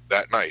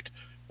that night.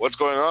 What's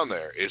going on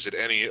there? Is it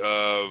any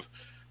of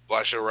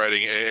Blashill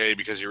writing AA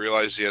because he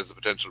realizes he has the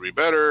potential to be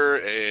better?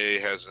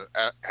 AA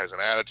has an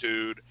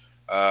attitude.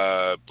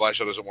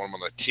 Blashill doesn't want him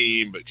on the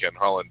team, but Ken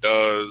Holland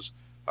does.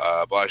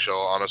 Blashill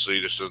honestly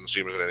just doesn't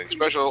seem like anything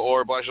special,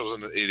 or Blashill's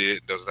an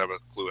idiot and doesn't have a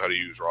clue how to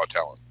use raw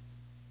talent.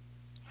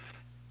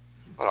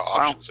 A lot of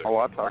options there. A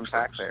lot to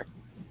unpack there.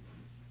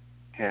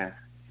 Yeah.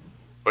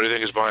 What do you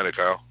think is behind it,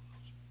 Kyle?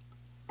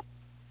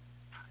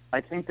 I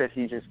think that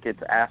he just gets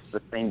asked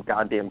the same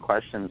goddamn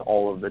questions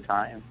all of the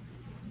time.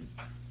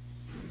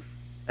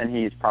 And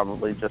he's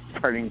probably just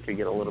starting to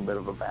get a little bit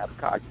of a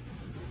Babcock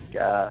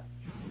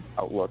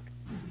outlook.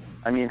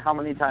 I mean, how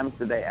many times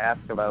did they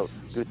ask about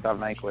Gustav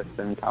Nyquist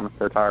and Thomas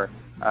Tatar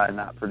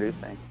not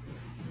producing?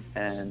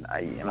 And I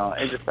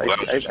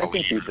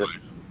think he's just.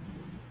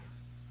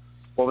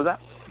 What was that?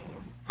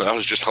 That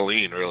was just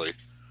Helene, really.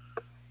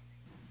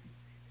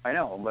 I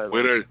know, but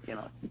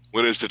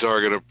When is Tatar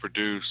going to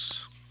produce?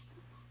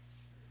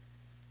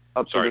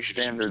 Up Sorry, to she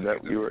the just standard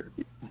said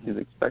that he's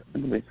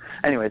expecting to be.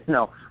 Anyways,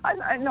 no,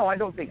 I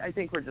don't think. I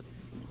think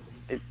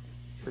it's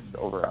just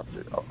over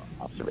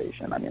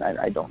observation. I mean,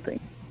 I don't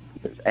think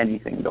there's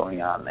anything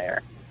going on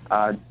there.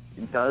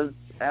 Does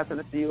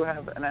Athanasiou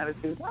have an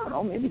attitude? I don't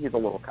know. Maybe he's a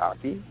little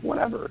cocky.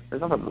 Whatever.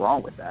 There's nothing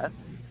wrong with that.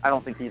 I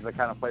don't think he's the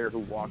kind of player who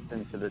walks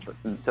into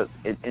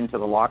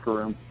the locker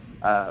room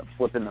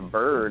flipping the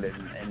bird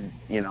and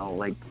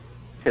like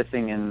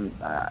pissing in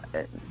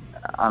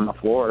on the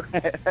floor.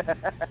 That's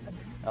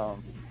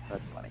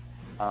funny.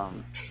 I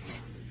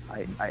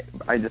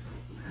just,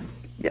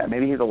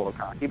 maybe he's a little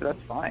cocky, but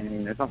that's fine. I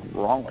mean, there's nothing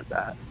wrong with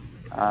that.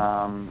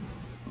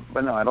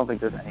 But no, I don't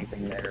think there's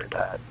anything there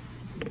that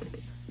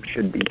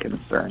should be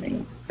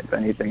concerning. If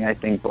anything, I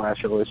think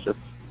Blashill is just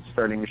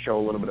starting to show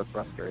a little bit of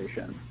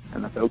frustration,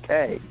 and that's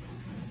okay.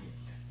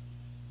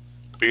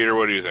 Peter,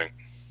 what do you think?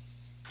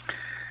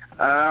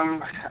 I don't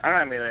know.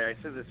 I mean, I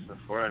said this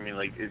before. I mean,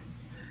 like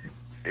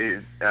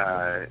it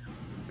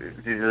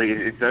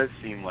does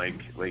seem like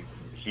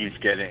he's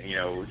getting,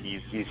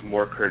 he's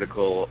more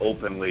critical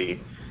openly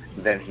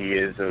than he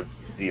is of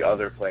the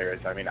other players.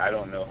 I mean, I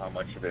don't know how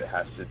much of it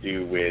has to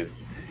do with,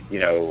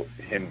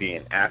 him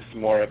being asked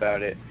more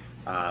about it.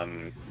 I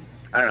don't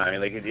know. I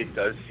mean, like it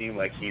does seem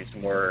like he's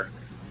more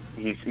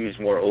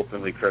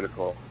openly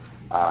critical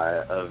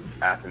of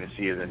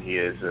Athanasiou than he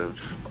is of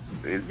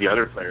the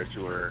other players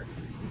who are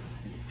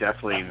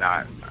definitely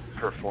not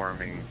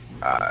performing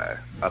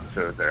up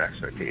to their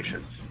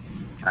expectations.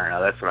 I don't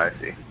know. That's what I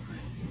see.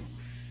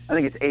 I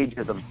think it's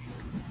ageism.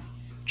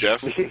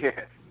 Jeff?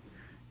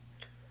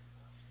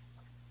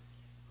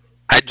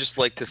 I'd just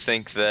like to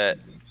think that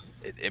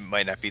it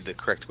might not be the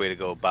correct way to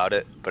go about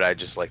it, but I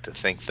just like to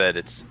think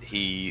that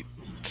he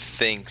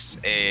thinks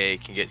AA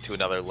can get to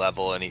another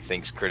level, and he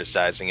thinks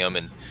criticizing him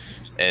and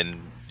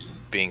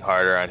being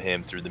harder on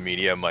him through the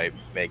media might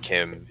make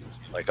him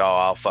like, oh,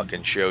 I'll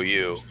fucking show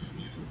you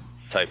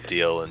type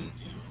deal, and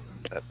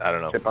I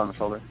don't know. Chip on the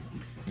shoulder.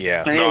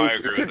 Yeah. No, I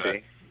agree with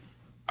that.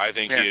 I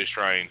think he is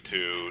trying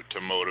to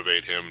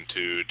motivate him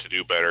to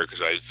do better,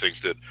 because I think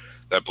that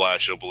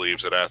Blashill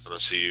believes that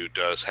Athanasiou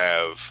does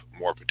have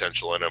more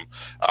potential in him.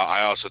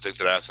 I also think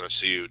that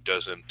Athanasiou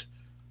doesn't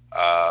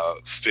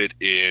fit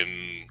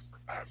in.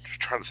 I'm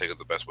just trying to think of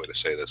the best way to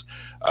say this.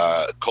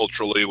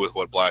 Culturally, with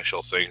what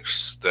Blashill thinks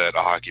that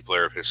a hockey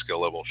player of his skill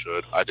level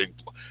should. I think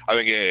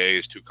AA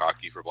is too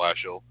cocky for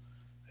Blashill,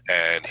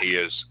 and he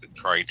is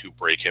trying to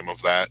break him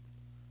of that.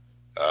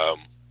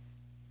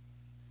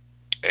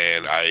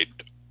 And I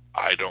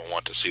don't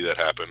want to see that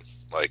happen.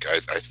 Like I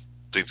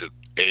think that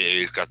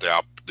AA's got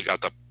the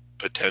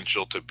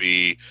potential to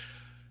be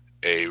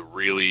a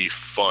really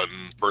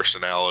fun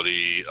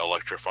personality,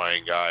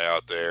 electrifying guy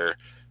out there.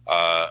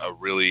 A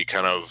really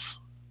kind of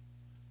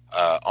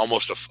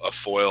almost a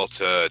foil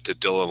to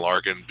Dylan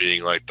Larkin,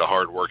 being like the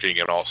hardworking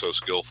and also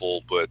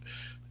skillful, but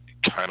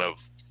kind of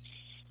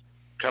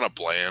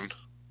bland.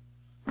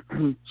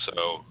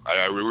 So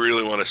I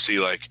really want to see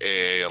like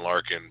AA and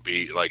Larkin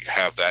be like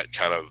have that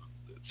kind of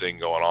thing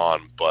going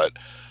on, but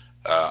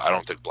I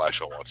don't think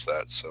Blashill wants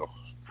that. So,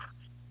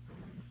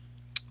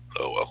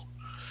 oh well.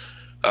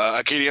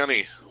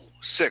 Acadiani,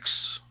 6.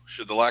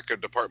 Should the lack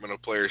of Department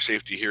of Player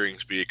Safety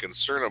hearings be a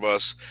concern of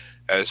us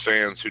as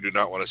fans who do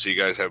not want to see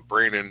guys have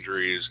brain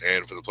injuries,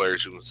 and for the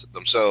players who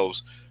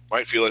themselves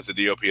might feel like the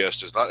DOPS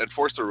does not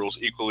enforce the rules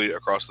equally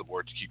across the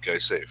board to keep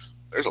guys safe?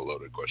 There's a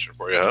loaded question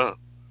for you, huh?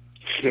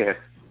 Yeah.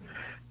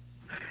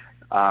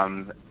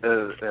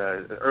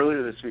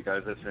 Earlier this week, I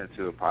was listening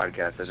to a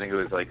podcast. I think it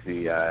was like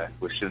the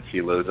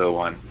Wyshynski Lozo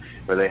one,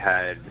 where they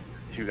had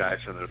 2 guys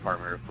from the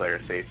Department of Player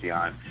Safety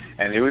on,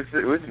 and it was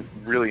a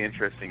really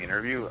interesting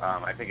interview.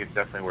 I think it's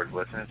definitely worth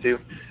listening to.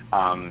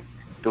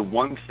 The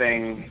one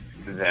thing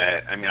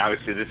that, I mean,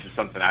 obviously this is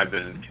something I've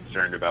been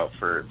concerned about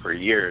for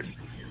years.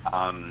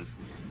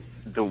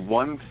 The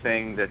one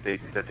thing that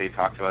they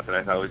talked about that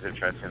I thought was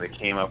interesting, that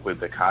came up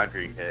with the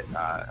Kadri hit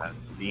on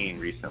Dean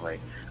recently,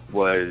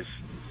 was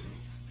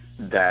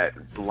that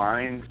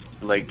blind,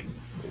 like,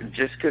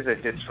 just because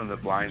it hits from the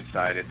blind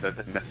side, it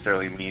doesn't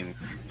necessarily mean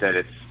that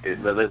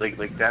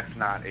like that's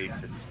not a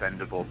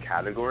suspendable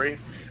category.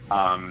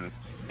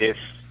 If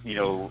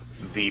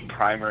the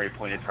primary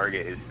pointed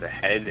target is the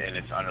head and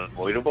it's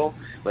unavoidable,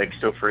 like,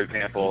 so for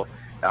example,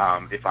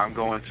 if I'm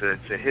going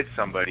to hit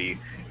somebody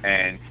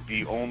and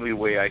the only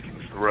way I can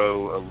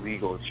throw a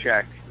legal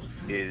check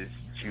is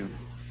to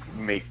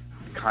make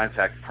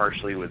contact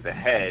partially with the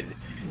head,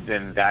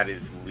 then that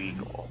is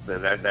legal.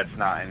 That's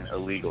not an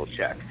illegal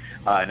check.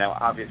 Now,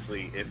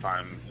 obviously, if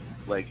I'm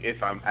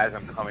as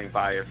I'm coming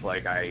by, if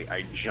like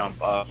I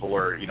jump up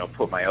or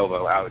put my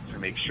elbow out to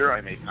make sure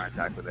I make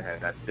contact with the head,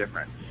 that's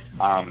different.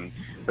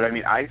 But I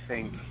mean, I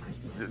think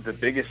the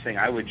biggest thing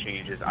I would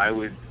change is I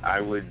would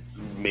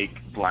make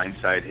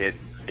blindside hit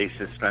a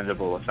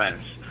suspendable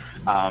offense,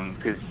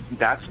 because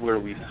that's where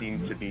we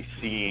seem to be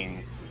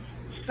seeing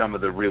some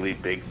of the really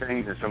big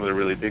things and some of the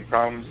really big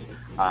problems.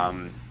 I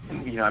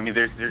mean,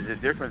 there's a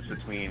difference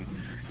between,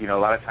 a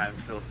lot of times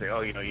they'll say,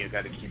 oh, you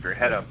got to keep your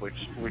head up, which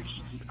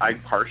I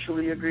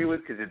partially agree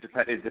with, because it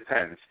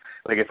depends.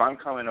 Like, if I'm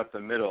coming up the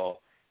middle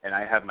and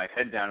I have my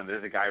head down and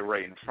there's a guy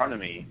right in front of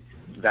me,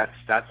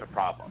 that's a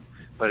problem.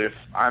 But if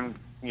I'm,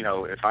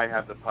 if I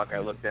have the puck, I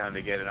look down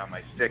to get it on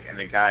my stick, and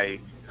the guy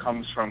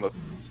comes from a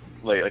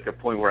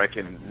point where I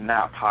can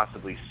not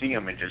possibly see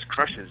him and just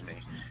crushes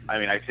me. I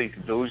mean, I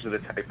think those are the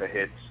type of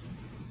hits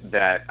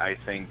that I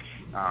think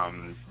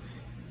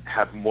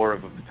have more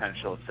of a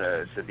potential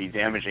to be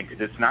damaging,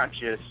 because it's not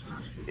just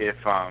if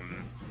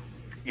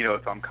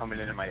if I'm coming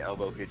in and my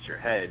elbow hits your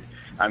head.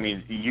 I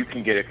mean, you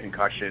can get a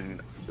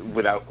concussion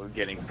without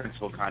getting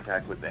principal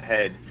contact with the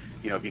head,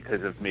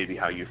 because of maybe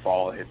how you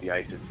fall, hit the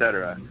ice,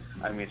 etc.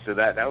 I mean, so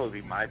that would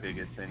be my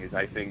biggest thing. Is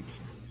I think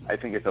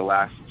at the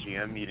last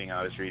GM meeting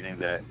I was reading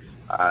that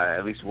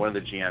at least one of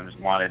the GMs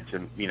wanted to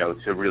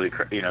to really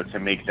to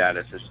make that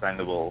a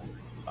suspendable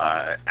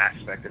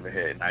aspect of a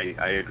hit, and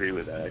I agree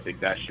with that. I think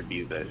that should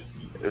be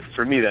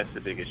for me, that's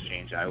the biggest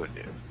change I would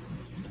do.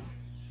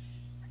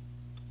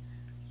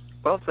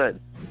 Well said.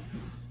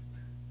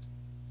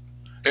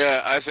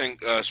 Yeah, I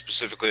think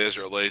specifically as it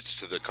relates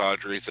to the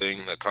Kadri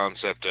thing, the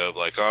concept of it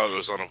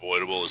was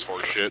unavoidable is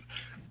horseshit.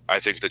 I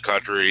think the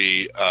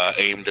Kadri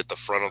aimed at the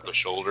front of the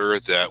shoulder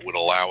that would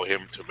allow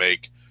him to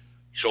make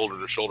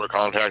shoulder-to-shoulder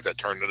contact that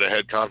turned into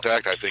head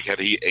contact. I think had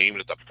he aimed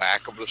at the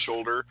back of the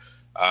shoulder,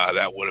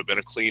 that would have been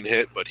a clean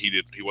hit, but he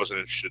wasn't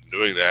interested in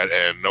doing that,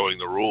 and knowing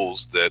the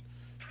rules that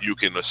you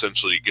can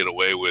essentially get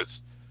away with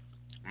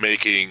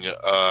making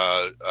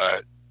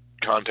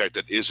contact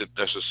that doesn't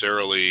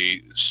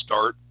necessarily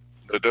start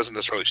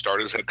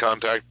as head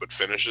contact but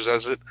finishes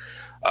as it.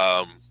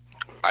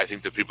 I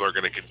think that people are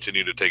going to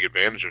continue to take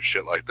advantage of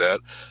shit like that.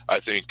 I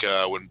think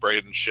when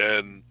Braden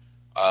Shen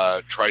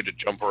tried to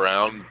jump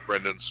around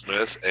Brendan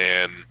Smith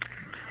and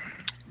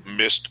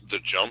missed the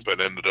jump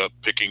and ended up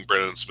picking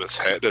Brendan Smith's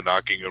head and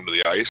knocking him to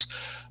the ice,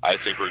 I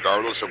think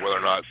regardless of whether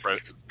or not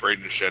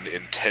Braden Shen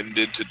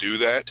intended to do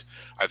that,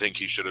 I think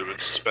he should have been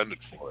suspended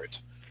for it.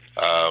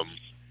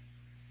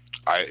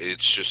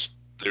 It's just,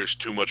 there's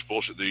too much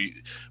bullshit.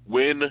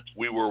 When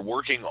we were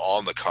working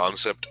on the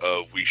concept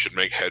of we should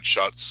make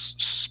headshots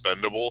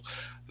suspendable,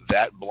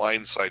 that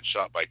blindside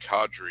shot by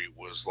Kadri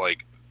was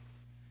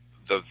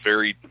the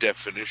very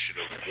definition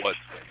of what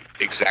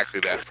exactly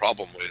that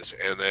problem is.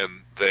 And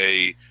then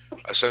they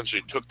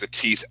essentially took the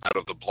teeth out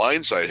of the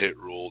blindside hit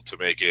rule to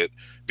make it,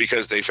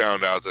 because they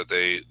found out that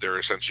there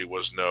essentially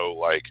was no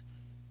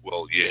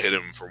well, you hit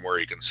him from where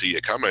you can see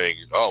it coming.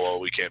 Oh, well,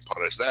 we can't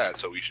punish that,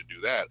 so we should do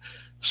that.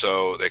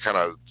 So they kind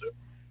of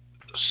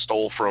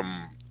stole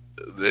from.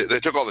 They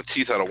took all the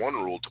teeth out of one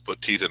rule to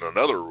put teeth in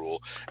another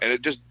rule, and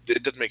it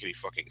didn't make any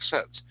fucking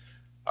sense.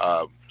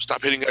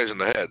 Stop hitting guys in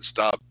the head.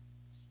 Stop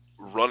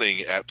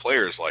running at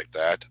players like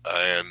that,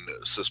 and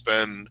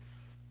suspend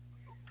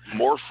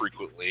more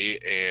frequently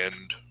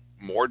and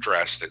more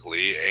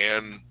drastically.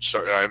 And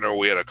I know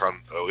we had a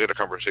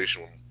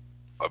conversation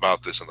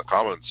about this in the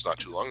comments not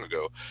too long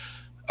ago.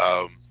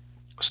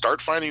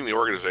 Start finding the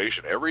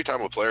organization. Every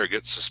time a player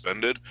gets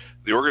suspended,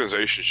 the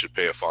organization should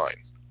pay a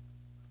fine.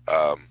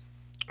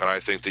 And I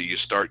think that you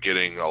start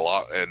getting a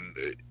lot. And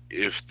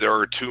if there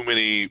are too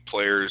many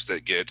players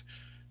that get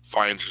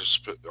fines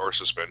or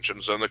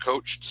suspensions, then the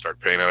coach should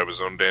start paying out of his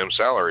own damn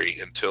salary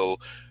until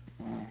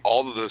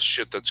all of the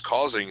shit that's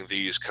causing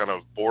these kind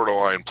of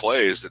borderline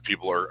plays that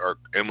people are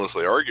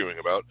endlessly arguing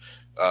about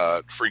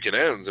freaking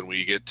ends, and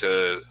we get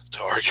to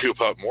argue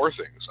about more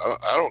things.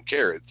 I don't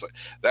care. It's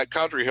that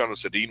Kadri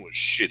Honda-Sedin was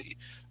shitty.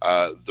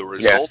 The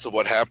result of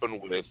what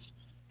happened with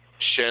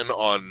Shen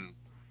on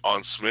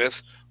Smith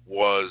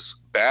was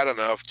bad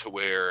enough to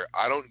where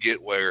I don't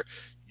get where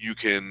you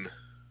can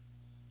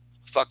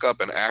fuck up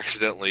and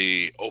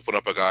accidentally open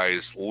up a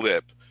guy's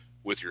lip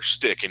with your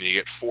stick and you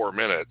get 4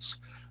 minutes,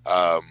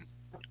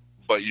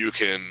 but you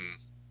can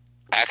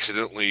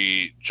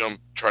accidentally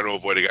try to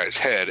avoid a guy's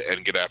head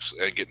and get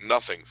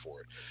nothing for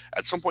it.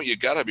 At some point, you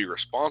got to be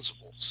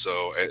responsible.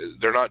 So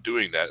they're not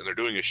doing that, and they're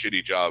doing a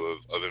shitty job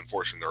of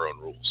enforcing their own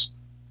rules.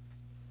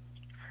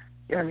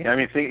 Yeah, I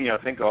mean,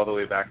 think all the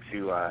way back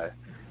to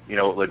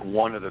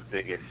one of the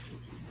biggest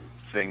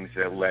things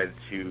that led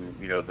to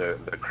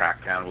the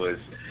crackdown was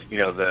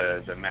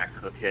the Matt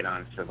Cook hit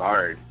on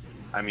Savard.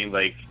 I mean,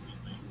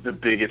 the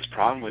biggest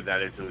problem with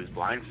that is it was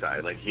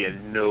blindside. He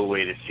had no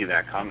way to see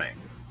that coming.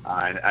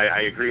 And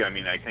I agree. I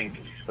mean, I think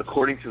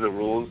according to the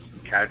rules,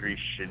 Kadri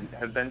shouldn't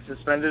have been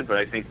suspended, but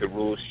I think the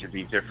rules should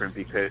be different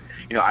because,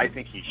 I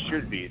think he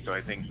should be. So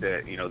I think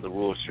that, the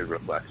rules should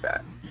reflect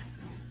that.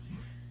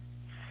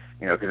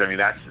 Because I mean,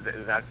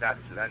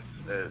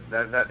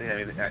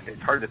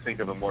 it's hard to think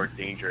of a more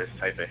dangerous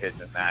type of hit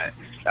than that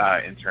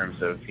in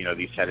terms of,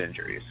 these head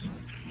injuries.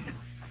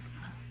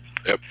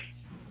 Yep.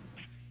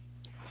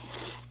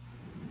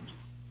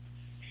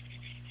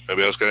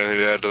 Anybody else got anything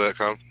to add to that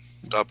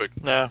topic?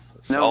 No.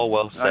 All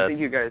well said. I think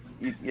you guys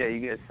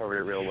covered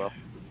it real well.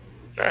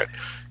 All right.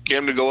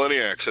 Camden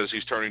Galeniak says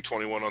he's turning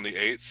 21 on the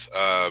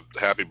 8th.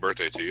 Happy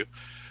birthday to you.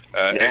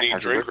 Any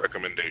drink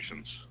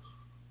recommendations?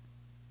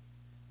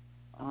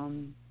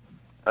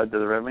 Do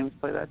the Red Wings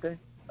play that day?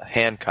 A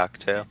hand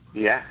cocktail.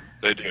 Yeah.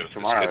 They do.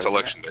 Tomorrow. It's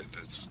election day.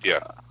 Yeah.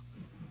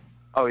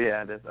 Oh,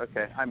 yeah, it is.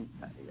 Okay.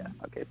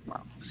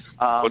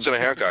 Tomorrow. What's in a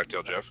hand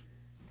cocktail, Jeff?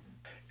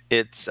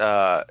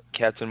 It's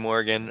Captain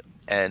Morgan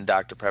and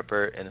Dr.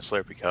 Pepper in a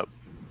Slurpee cup.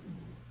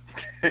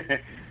 You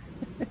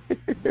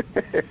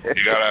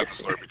gotta have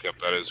the Slurpee cup.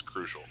 That is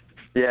crucial.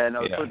 Yeah,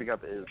 no, the Slurpee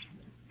cup is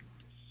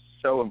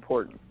so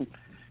important.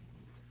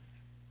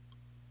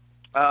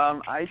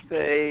 I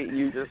say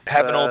you just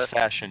Have an old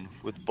fashioned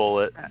with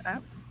Bullet.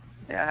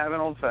 Yeah, have an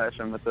old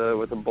fashioned with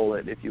a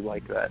Bullet if you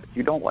like that. If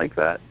you don't like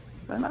that,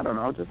 then I don't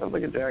know, just have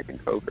like a Jack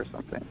and Coke or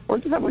something, or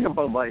just have like a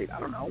Bud Light. I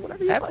don't know,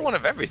 whatever you Have like. one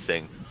of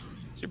everything.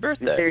 It's your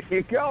birthday. There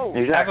you go.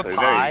 Exactly. Have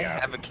a pie.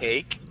 Have a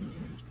cake.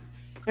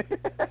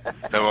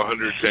 Have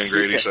 110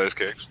 Grady-sized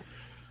cakes.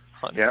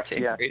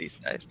 110 Yeah.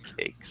 Grady-sized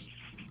cakes.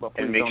 Well,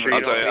 And please make don't sure you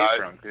I'll tell don't you, pay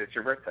for them because it's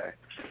your birthday.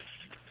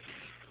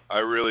 I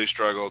really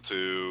struggle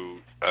to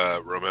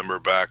remember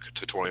back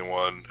to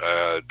 21.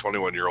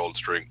 21-year-olds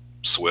drink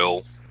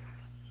swill.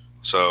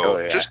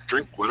 So just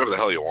drink whatever the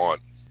hell you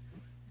want.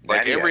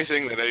 Like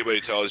everything that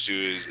anybody tells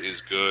you is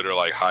good or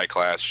like high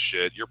class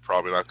shit, you're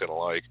probably not gonna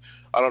like.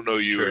 I don't know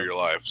you or your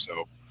life,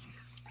 so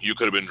you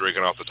could have been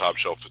drinking off the top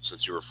shelf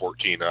since you were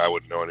 14, and I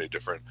wouldn't know any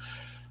different.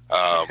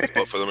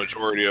 But for the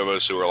majority of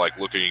us who are like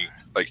looking,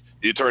 like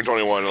you turn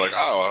 21, and like,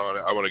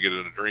 oh, I want to get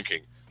into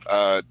drinking.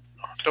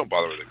 Don't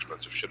bother with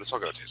expensive shit. It's all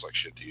gonna taste like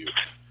shit to you.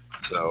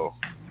 So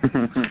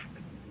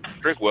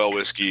drink well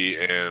whiskey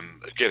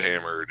and get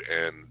hammered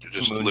and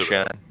just live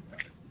it.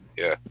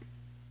 Yeah.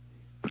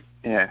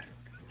 Yeah.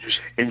 Just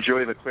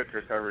enjoy the quick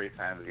recovery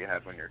time that you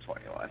had when you're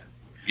 21.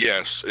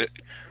 Yes.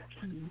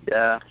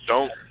 Yeah.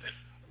 Don't.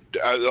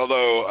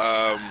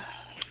 Although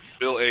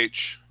Bill H.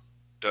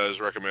 does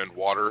recommend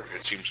water,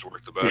 it seems to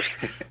work the best.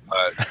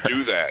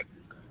 Do that.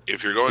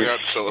 If you're going out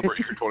to celebrate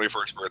your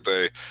 21st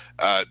birthday,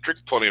 drink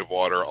plenty of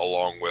water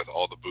along with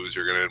all the booze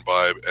you're going to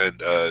imbibe, and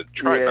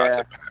try not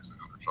to pass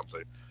out or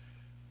something.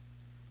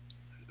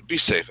 Be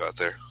safe out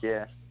there.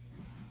 Yeah.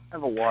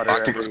 Have a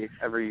water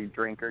every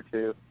drink or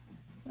two.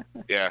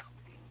 Yeah.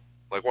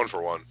 Like one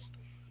for one.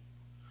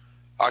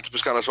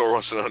 Octopus Connoisseur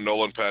wants to know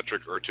Nolan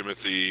Patrick or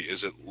Timothy,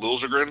 is it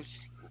Liljegren?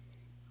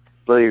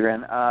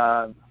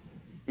 Liljegren.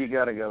 You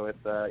gotta go with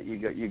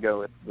you go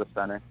with the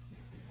center.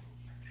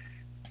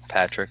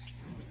 Patrick.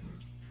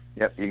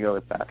 Yep, you go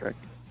with Patrick.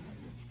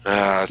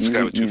 It's the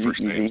guy with two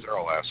first names. They're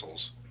all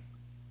assholes.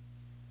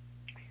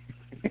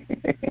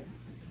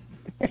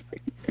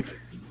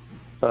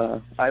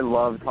 I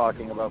love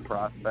talking about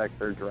prospects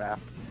or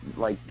draft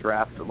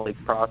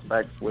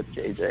prospects with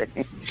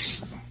JJ.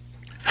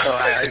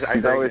 I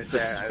he's always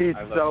he's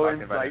so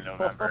talking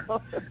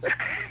insightful.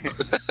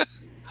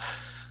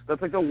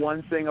 That's like the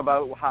one thing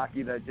about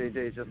hockey that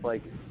JJ is just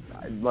like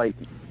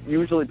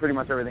usually pretty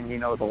much everything he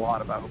knows a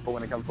lot about, but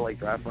when it comes to like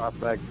draft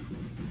prospects,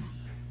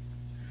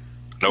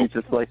 nope. He's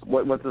just like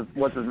what's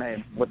his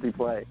name? What's he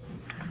play?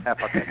 Half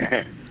fucking.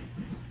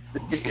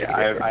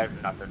 Yeah, I have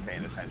not been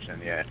paying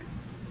attention yet.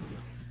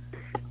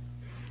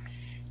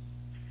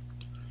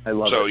 I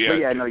love so, it. Yeah, but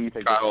yeah, no, you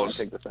take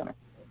the center.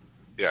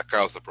 Yeah,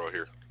 Kyle's the pro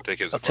here. Take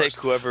his I'll advice.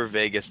 take whoever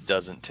Vegas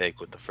doesn't take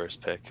with the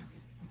first pick.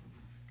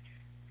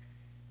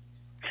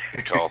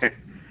 Good call.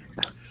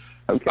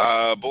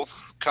 Okay. Both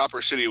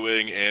Copper City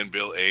Wing and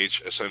Bill H.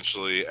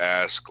 essentially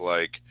ask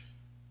like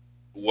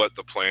what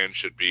the plan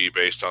should be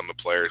based on the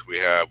players we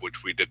have, which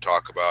we did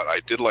talk about.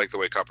 I did like the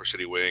way Copper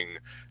City Wing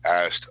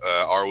asked,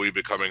 are we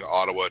becoming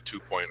Ottawa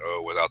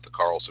 2.0 without the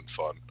Carlson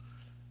fun?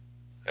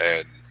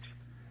 And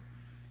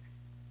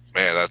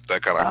man,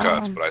 that kind of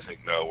cuts, but I think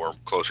no, we're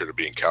closer to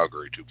being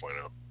Calgary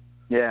 2.0.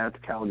 Yeah, it's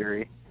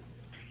Calgary.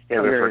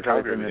 Yeah, but for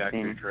Calgary, Calgary, we got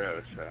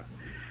Gaudreau, so.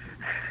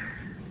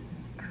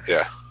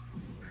 Yeah.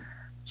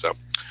 So,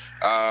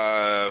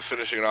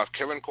 finishing it off,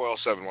 Kevin Coyle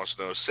 7 wants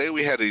to know, say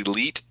we had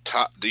elite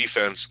top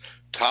defense,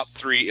 top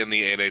 3 in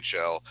the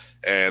NHL,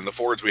 and the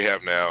forwards we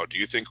have now, do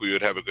you think we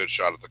would have a good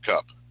shot at the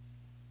Cup?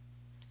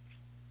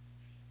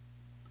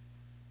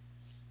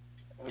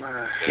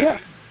 Yeah.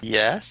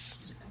 Yes.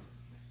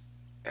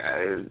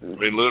 I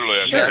mean, literally,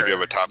 I think if you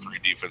have a top 3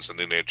 defense in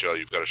the NHL,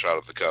 you've got a shot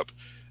at the Cup,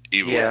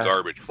 even with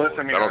garbage forwards.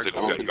 I don't think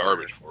we've got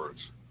garbage forwards.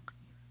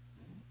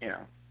 You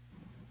know,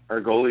 our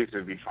goalies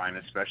would be fine,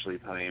 especially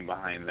playing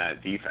behind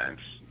that defense.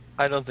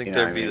 I don't think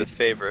they'd be the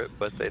favorite,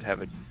 but they'd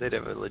have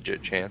a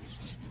legit chance.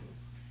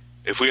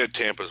 If we had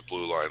Tampa's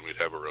blue line, we'd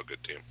have a real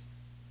good team.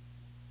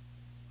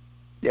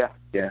 Yeah.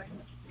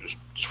 Just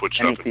switch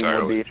it Any up team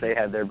entirely. would be if they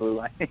had their blue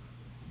line.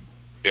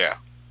 Yeah.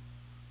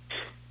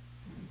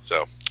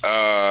 So,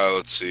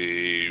 let's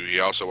see. He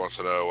also wants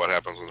to know what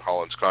happens when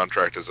Holland's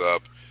contract is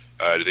up.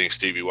 Do you think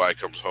Stevie Y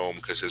comes home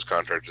because his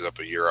contract is up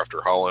a year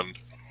after Holland?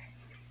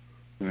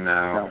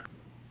 No.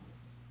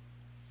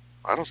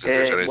 I don't think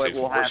there's anything what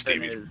will for happen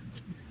Stevie. is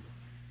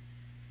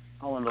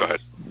Holland Go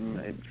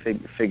will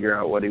figure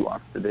out what he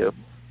wants to do.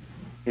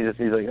 He's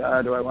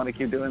like, do I want to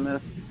keep doing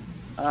this?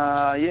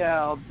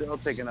 Yeah, I'll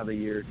take another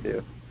year or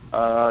two.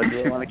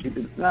 Do I want to keep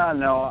it?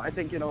 No. I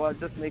think, you know what?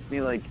 Just make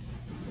me like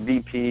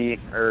VP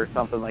or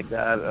something like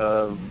that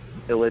of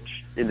Illich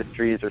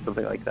Industries or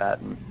something like that.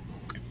 And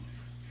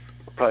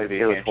probably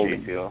be a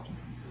holding deal.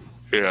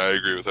 Yeah, I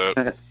agree with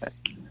that.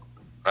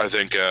 I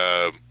think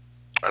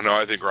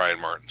Ryan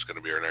Martin's going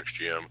to be our next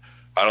GM.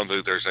 I don't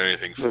think there's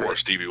anything for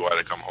Stevie Y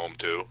to come home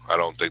to. I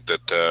don't think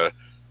that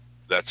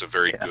that's a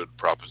very good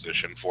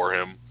proposition for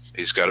him.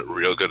 He's got it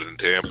real good in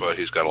Tampa.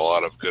 He's got a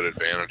lot of good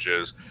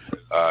advantages.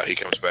 He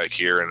comes back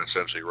here and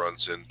essentially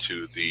runs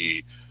into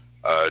the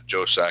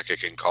Joe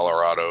Sakic in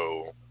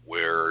Colorado,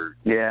 where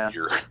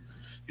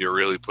you're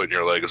really putting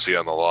your legacy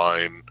on the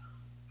line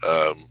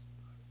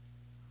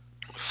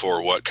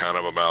for what kind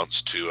of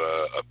amounts to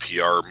a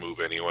PR move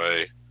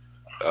anyway.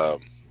 I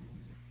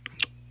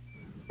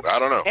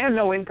don't know. And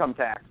no income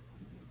tax.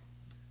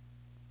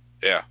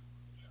 Yeah.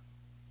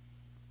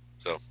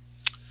 So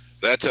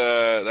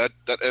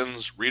that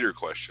ends reader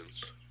questions.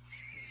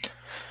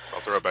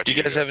 I'll throw it back to you.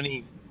 Do you guys have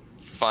any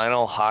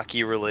final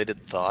hockey-related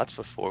thoughts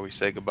before we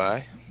say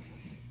goodbye?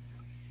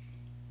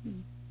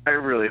 I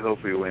really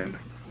hope we win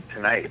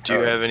tonight. Do you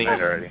have any?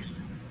 Already.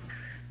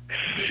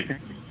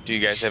 Do you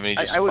guys have any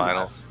I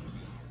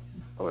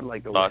would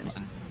like to thoughts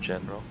win. in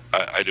general?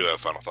 I do have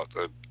final thoughts.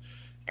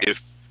 If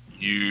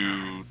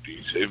you,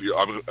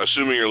 I'm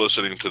assuming you're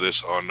listening to this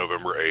on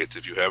November 8th.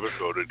 If you haven't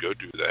voted, go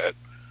do that.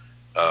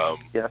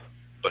 Yes.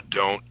 But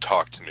don't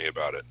talk to me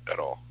about it at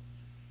all.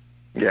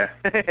 Yeah.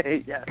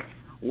 Yes.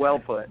 Well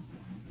put.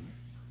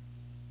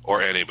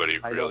 Or anybody,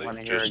 I really. don't want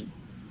to hear it.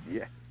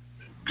 Yeah.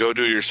 Go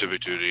do your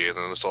civic duty, and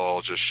then let's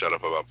all just shut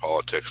up about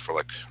politics for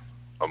like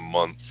a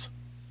month,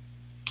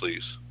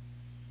 please.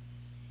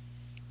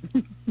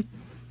 Thank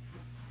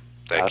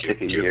I'll you.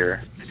 take a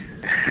year.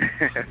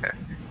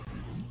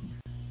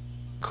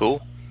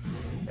 Cool.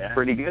 Yeah.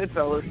 Pretty good,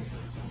 fellas.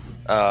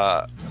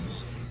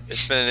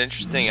 It's been an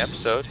interesting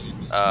episode.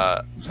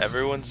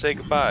 Everyone say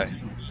goodbye.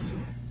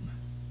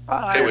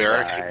 Bye. Hey, we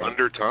are actually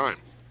under time.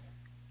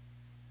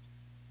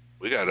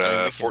 We got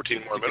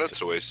 14 more minutes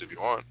to waste if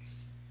you want.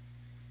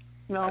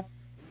 No.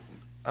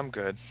 I'm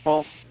good.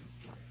 Well.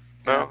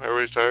 No,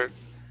 everybody's tired.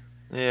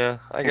 Yeah,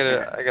 I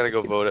gotta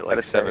go vote at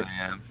like 7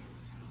 a.m.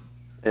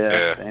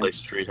 Yeah. Same. Play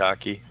street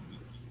hockey.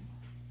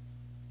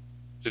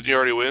 Didn't you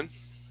already win?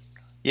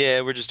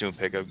 Yeah, we're just doing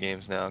pickup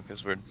games now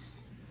because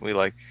we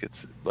like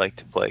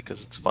to play because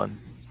it's fun.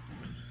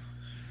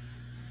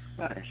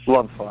 Nice.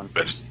 Love fun.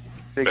 Best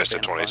Big of fan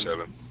of 27.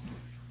 fun.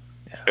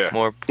 Yeah.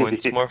 More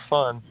points, more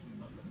fun.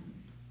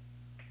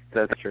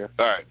 That's true.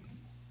 All right.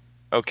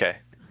 Okay.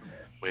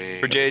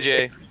 For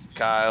JJ,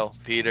 Kyle,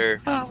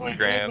 Peter,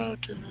 Graham,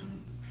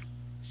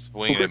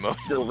 Swinging It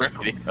Motion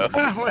Radio.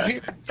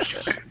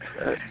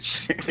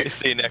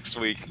 See you next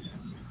week.